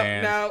backup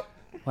plans. No.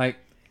 Like,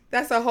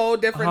 that's a whole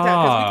different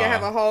time, because we can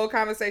have a whole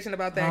conversation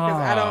about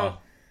that.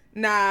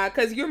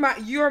 Because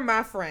because you're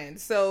my friend.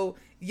 So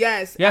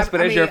Yes. Yes,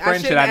 but as your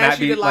friend, should I not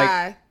be like?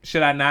 Lie.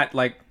 Should I not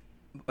like?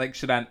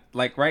 Should I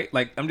like? Right?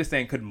 Like, I'm just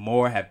saying, could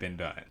more have been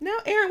done? Now,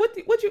 Aaron, what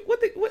they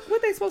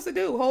supposed to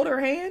do? Hold her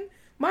hand?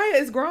 Maya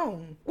is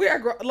grown. We are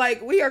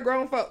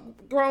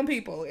grown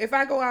people. If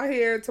I go out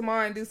here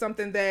tomorrow and do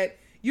something that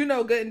you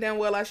know good and damn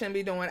well I shouldn't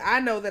be doing,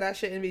 I know that I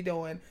shouldn't be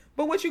doing.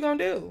 But what you gonna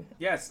do?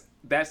 Yes,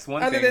 that's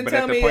one thing. But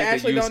at the point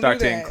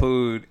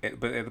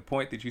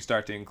that you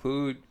start to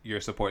include,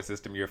 your support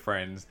system, your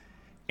friends,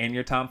 in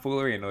your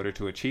tomfoolery in order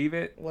to achieve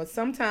it. Well,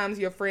 sometimes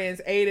your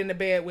friends aid in the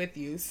bed with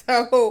you.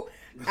 So,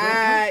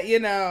 that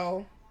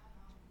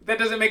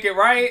doesn't make it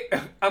right.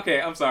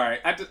 Okay, I'm sorry.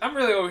 I'm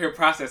really over here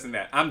processing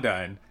that. I'm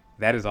done.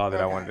 That is all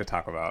that I wanted to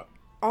talk about.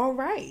 All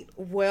right.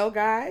 Well,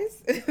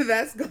 guys,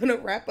 that's going to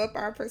wrap up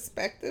our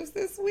perspectives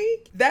this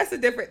week. That's a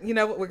different, we're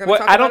going to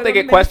talk about it on the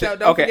minisode.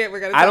 Don't forget,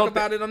 we're going to talk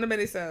about it on the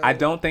minisode. I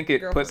don't think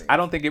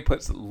it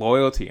puts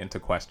loyalty into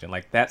question.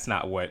 Like, that's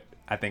not what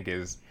I think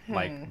is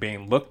like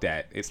being looked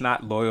at. It's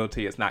not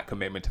loyalty. It's not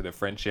commitment to the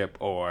friendship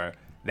or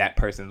that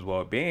person's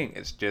well-being.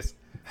 It's just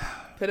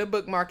put a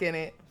bookmark in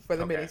it for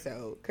the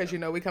minisode, because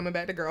we coming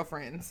back to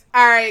girlfriends.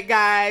 All right,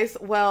 guys.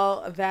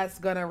 Well, that's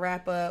going to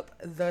wrap up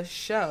the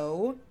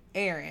show.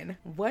 Aaron,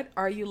 what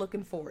are you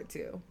looking forward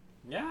to?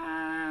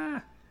 Yeah.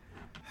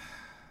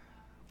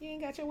 You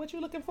ain't got what you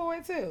looking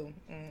forward to?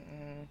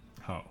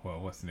 Oh, well,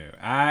 what's new?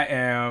 I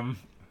am,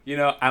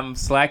 I'm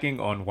slacking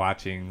on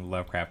watching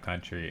Lovecraft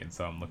Country, and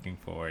so I'm looking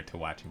forward to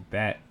watching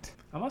that.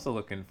 I'm also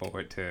looking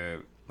forward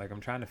to,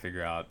 I'm trying to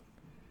figure out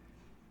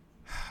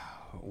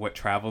what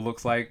travel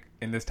looks like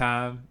in this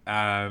time.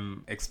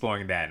 I'm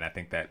exploring that, and I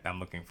think that I'm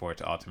looking forward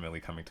to ultimately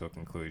coming to a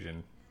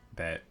conclusion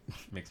that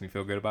makes me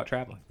feel good about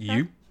traveling.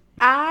 You?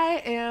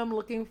 I am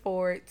looking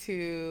forward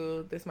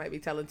to, this might be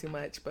telling too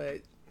much, but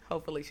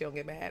hopefully she don't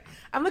get mad.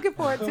 I'm looking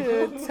forward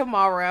to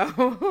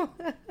tomorrow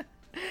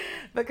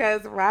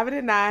because Robin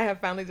and I have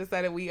finally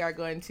decided we are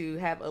going to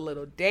have a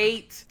little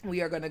date.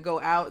 We are going to go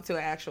out to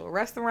an actual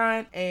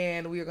restaurant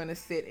and we are going to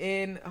sit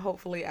in,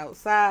 hopefully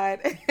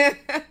outside.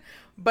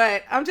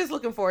 But I'm just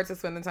looking forward to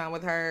spending time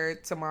with her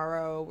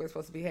tomorrow. We're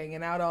supposed to be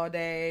hanging out all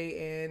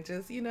day and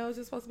just, it's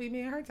just supposed to be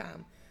me and her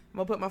time. I'm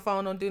going to put my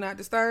phone on Do Not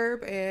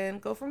Disturb and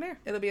go from there.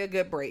 It'll be a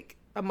good break.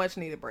 A much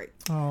needed break.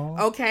 Oh.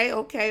 Okay.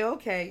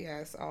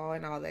 Yes.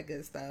 And all that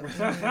good stuff.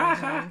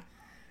 Mm-hmm.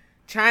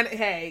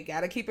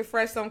 Gotta keep it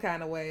fresh some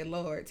kind of way.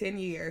 Lord, 10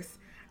 years.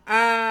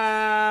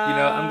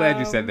 I'm glad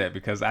you said that,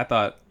 because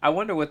I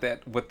wonder what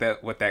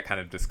that kind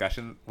of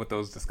discussion, what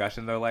those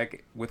discussions are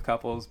like with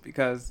couples,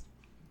 because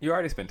you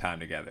already spend time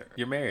together.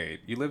 You're married.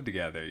 You live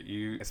together.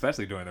 You,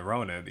 especially during the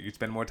Rona, you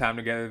spend more time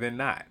together than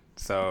not.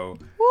 So,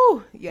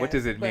 yes, what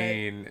does it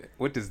mean?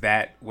 What is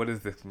the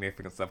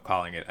significance of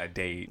calling it a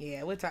date?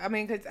 Yeah, just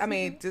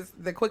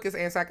the quickest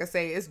answer I could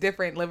say, it's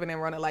different living in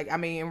Rona.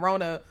 In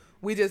Rona,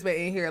 we just been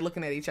in here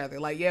looking at each other.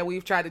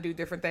 We've tried to do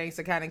different things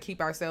to kind of keep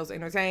ourselves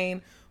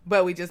entertained,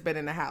 but we just been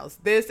in the house.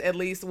 This, at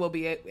least, we'll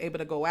be able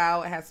to go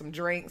out, have some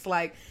drinks,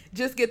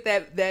 just get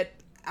that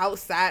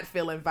outside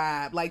feeling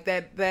vibe,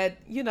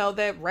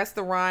 that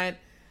restaurant,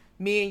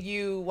 me and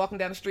you walking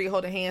down the street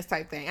holding hands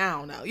type thing. I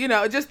don't know,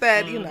 just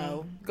that,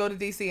 go to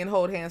DC and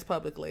hold hands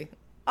publicly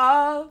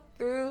all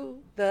through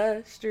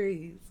the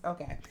streets.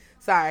 Okay,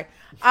 sorry.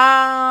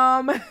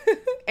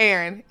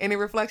 Aaron, any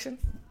reflections?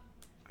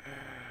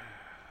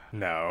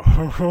 No.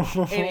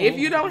 And if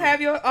you don't have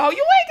you ain't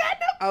got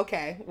no.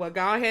 Okay, well,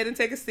 go ahead and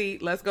take a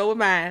seat. Let's go with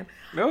mine.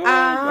 No, go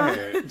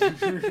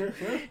ahead.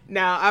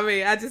 No,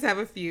 I just have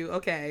a few.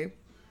 Okay.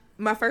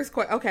 My first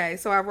question. Okay,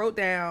 so I wrote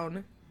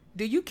down,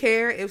 do you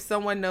care if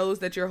someone knows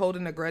that you're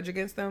holding a grudge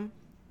against them?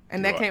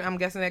 And I'm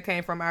guessing that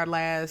came from our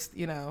last,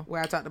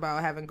 where I talked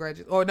about having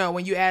grudges. Or no,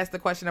 when you asked the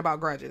question about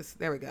grudges.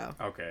 There we go.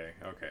 Okay.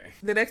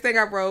 The next thing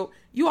I wrote,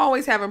 you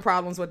always having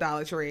problems with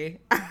Dollar Tree.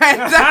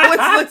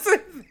 I was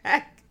listening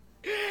back.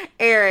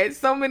 Aaron,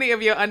 so many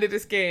of your Under the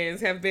Skins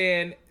have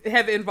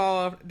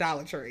involved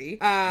Dollar Tree.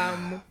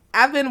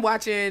 I've been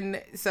watching,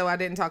 so I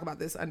didn't talk about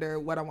this under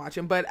what I'm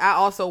watching, but I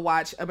also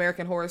watch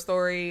American Horror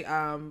Story,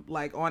 on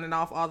and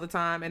off all the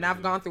time, and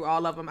I've gone through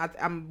all of them.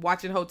 I'm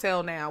watching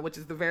Hotel now, which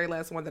is the very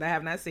last one that I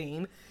have not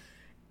seen,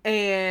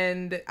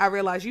 and I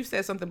realized you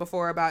said something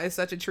before about it's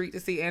such a treat to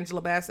see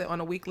Angela Bassett on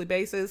a weekly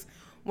basis.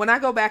 When I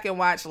go back and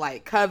watch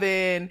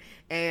Coven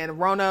and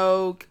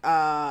Roanoke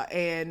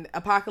and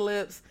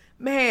Apocalypse,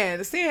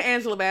 man, seeing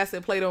Angela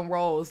Bassett play them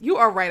roles, you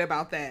are right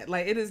about that.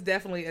 It is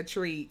definitely a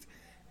treat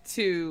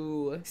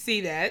to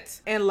see that.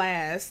 And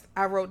last,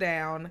 I wrote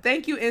down,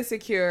 thank you,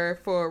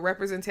 Insecure, for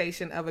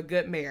representation of a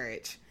good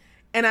marriage.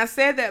 And I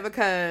said that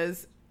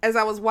because as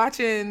I was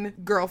watching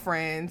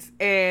Girlfriends,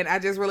 and I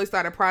just really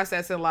started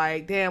processing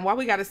damn, why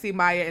we got to see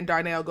Maya and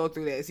Darnell go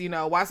through this?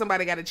 Why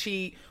somebody got to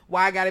cheat?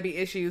 Why got to be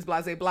issues,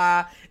 blah, blah,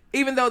 blah.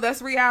 Even though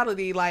that's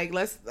reality,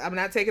 I'm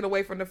not taking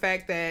away from the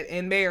fact that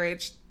in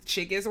marriage,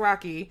 shit gets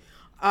rocky.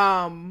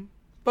 But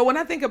when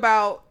I think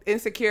about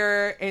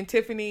Insecure and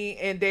Tiffany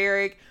and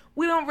Derek,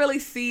 we don't really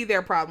see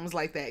their problems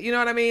like that. You know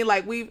what I mean?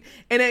 Like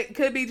and it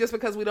could be just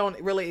because we don't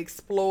really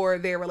explore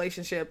their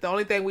relationship. The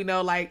only thing we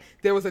know, like,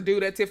 there was a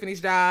dude at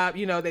Tiffany's job,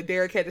 you know, that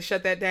Derek had to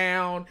shut that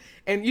down.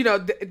 And, you know,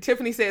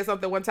 Tiffany said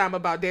something one time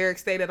about Derek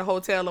stayed at a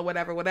hotel or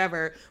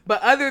whatever.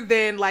 But other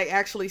than, like,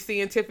 actually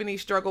seeing Tiffany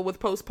struggle with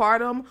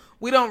postpartum,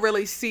 we don't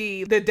really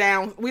see the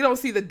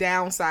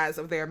downsides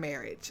of their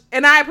marriage.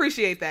 And I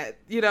appreciate that,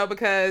 you know,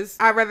 because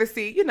I'd rather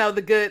see, you know,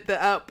 the good,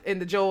 the up,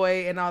 and the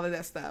joy and all of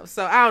that stuff.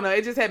 So I don't know.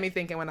 It just had me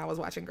thinking when I was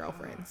watching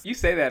Girlfriends. You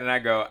say that and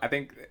I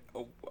think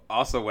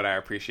also what I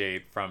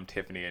appreciate from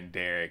Tiffany and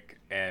Derek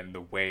and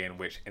the way in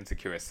which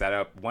Insecure is set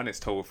up, one, it's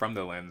told from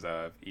the lens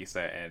of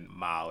Issa and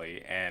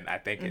Molly, and I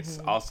think it's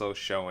also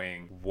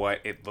showing what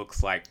it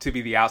looks like to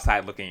be the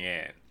outside looking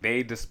in.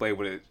 They display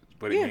what it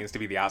means to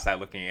be the outside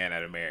looking in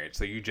at a marriage.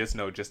 So you just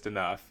know just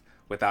enough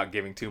without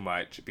giving too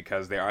much,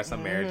 because there are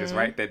some marriages,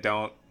 right, that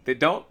don't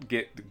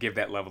give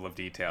that level of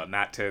detail.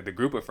 Not to the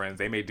group of friends.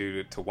 They may do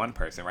it to one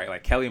person, right?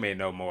 Like Kelly may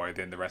know more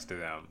than the rest of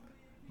them.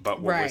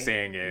 But what we're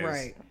saying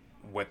is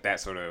what that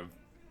sort of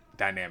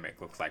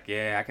dynamic looks like.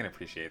 Yeah, I can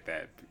appreciate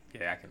that.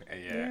 Yeah, I can.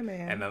 Yeah,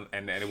 man.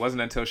 And it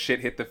wasn't until shit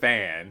hit the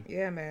fan.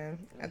 Yeah, man.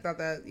 I thought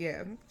that.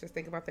 Yeah, just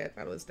think about that. I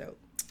thought it was dope.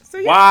 So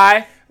yeah.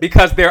 Why?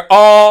 Because they're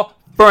all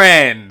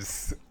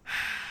friends.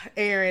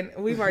 Aaron,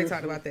 we've already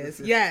talked about this.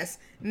 Yes,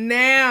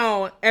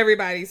 now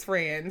everybody's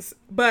friends,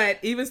 but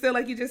even still,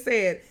 like you just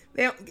said,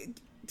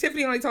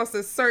 Tiffany only talks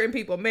to certain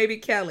people. Maybe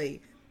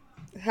Kelly.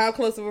 How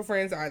close of a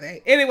friends are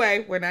they?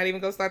 Anyway, we're not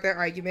even gonna start that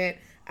argument.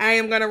 I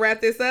am gonna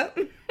wrap this up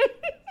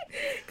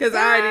because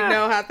I already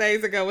know how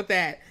things are going with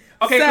that.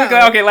 Okay,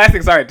 okay. Last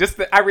thing, sorry.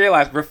 I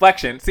realized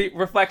reflection. See,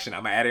 reflection.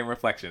 I'm gonna add in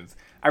reflections.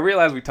 I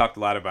realized we talked a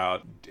lot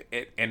about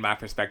it in my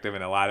perspective,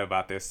 and a lot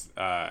about this,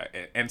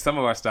 and some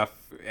of our stuff,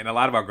 and a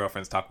lot of our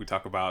girlfriends we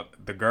talk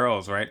about the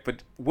girls, right?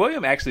 But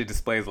William actually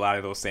displays a lot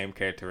of those same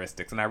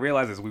characteristics. And I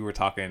realized as we were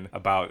talking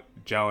about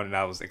Joan and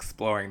I was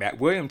exploring that,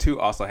 William too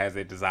also has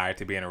a desire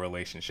to be in a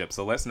relationship.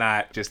 So let's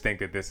not just think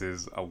that this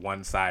is a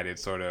one-sided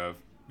sort of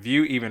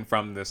view, even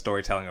from the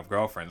storytelling of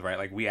Girlfriends, right?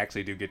 Like, we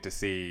actually do get to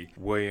see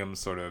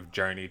William's sort of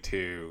journey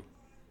to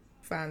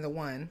find the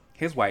one.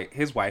 His wife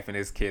and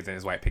his kids and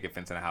his white picket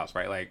fence in the house,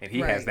 right? Like, and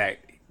he has that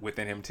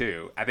within him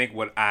too. I think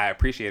what I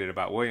appreciated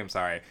about William,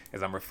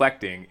 as I'm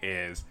reflecting,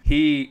 is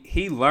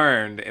he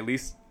learned, at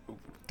least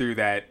through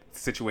that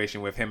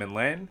situation with him and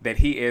Lynn, that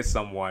he is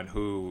someone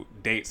who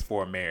dates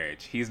for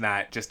marriage. He's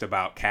not just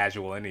about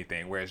casual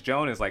anything, whereas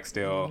Joan is like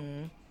still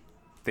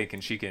thinking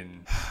she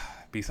can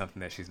be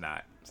something that she's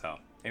not. So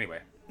anyway,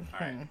 all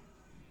right.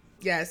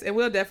 Yes, and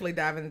we'll definitely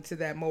dive into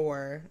that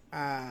more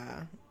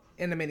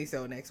in the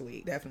mini-sode next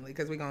week, definitely,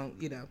 because we're going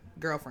to,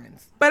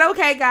 Girlfriends. But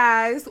okay,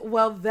 guys,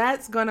 well,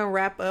 that's going to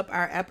wrap up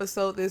our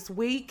episode this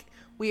week.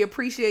 We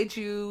appreciate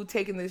you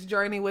taking this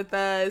journey with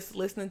us,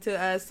 listening to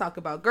us talk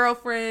about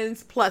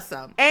Girlfriends, plus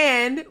some.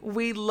 And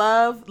we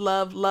love,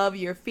 love, love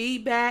your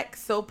feedback,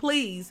 so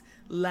please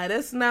let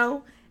us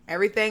know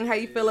everything, how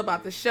you feel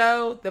about the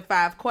show, the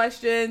 5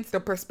 questions, the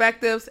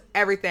perspectives,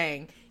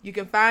 everything. You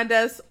can find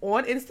us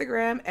on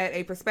Instagram at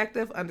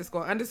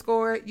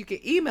 @aperspective__. You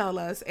can email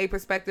us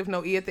aperspective,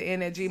 no E at the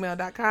end,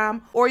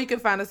 @gmail.com. Or you can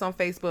find us on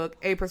Facebook,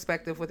 A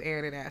Perspective with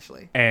Aaron and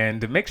Ashley.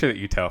 And make sure that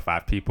you tell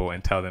 5 people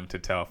and tell them to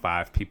tell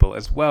 5 people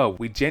as well.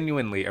 We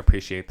genuinely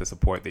appreciate the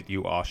support that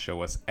you all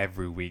show us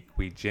every week.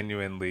 We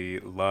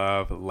genuinely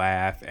love,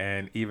 laugh,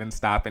 and even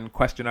stop and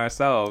question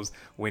ourselves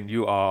when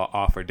you all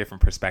offer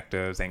different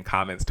perspectives and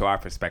comments to our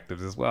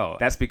perspectives as well.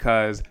 That's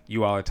because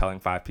you all are telling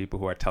 5 people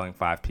who are telling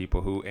 5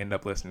 people who end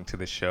up listening to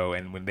the show,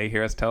 and when they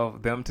hear us tell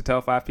them to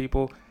tell 5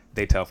 people,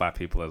 they tell 5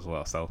 people as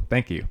well. So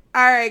thank you.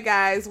 All right,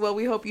 guys, well,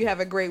 we hope you have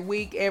a great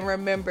week, and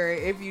remember,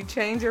 if you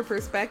change your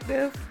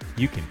perspective,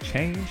 you can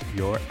change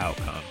your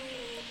outcome.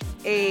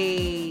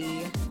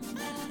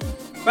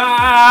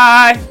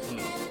 Bye.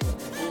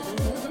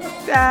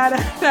 Da,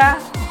 da, da,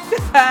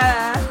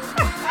 da.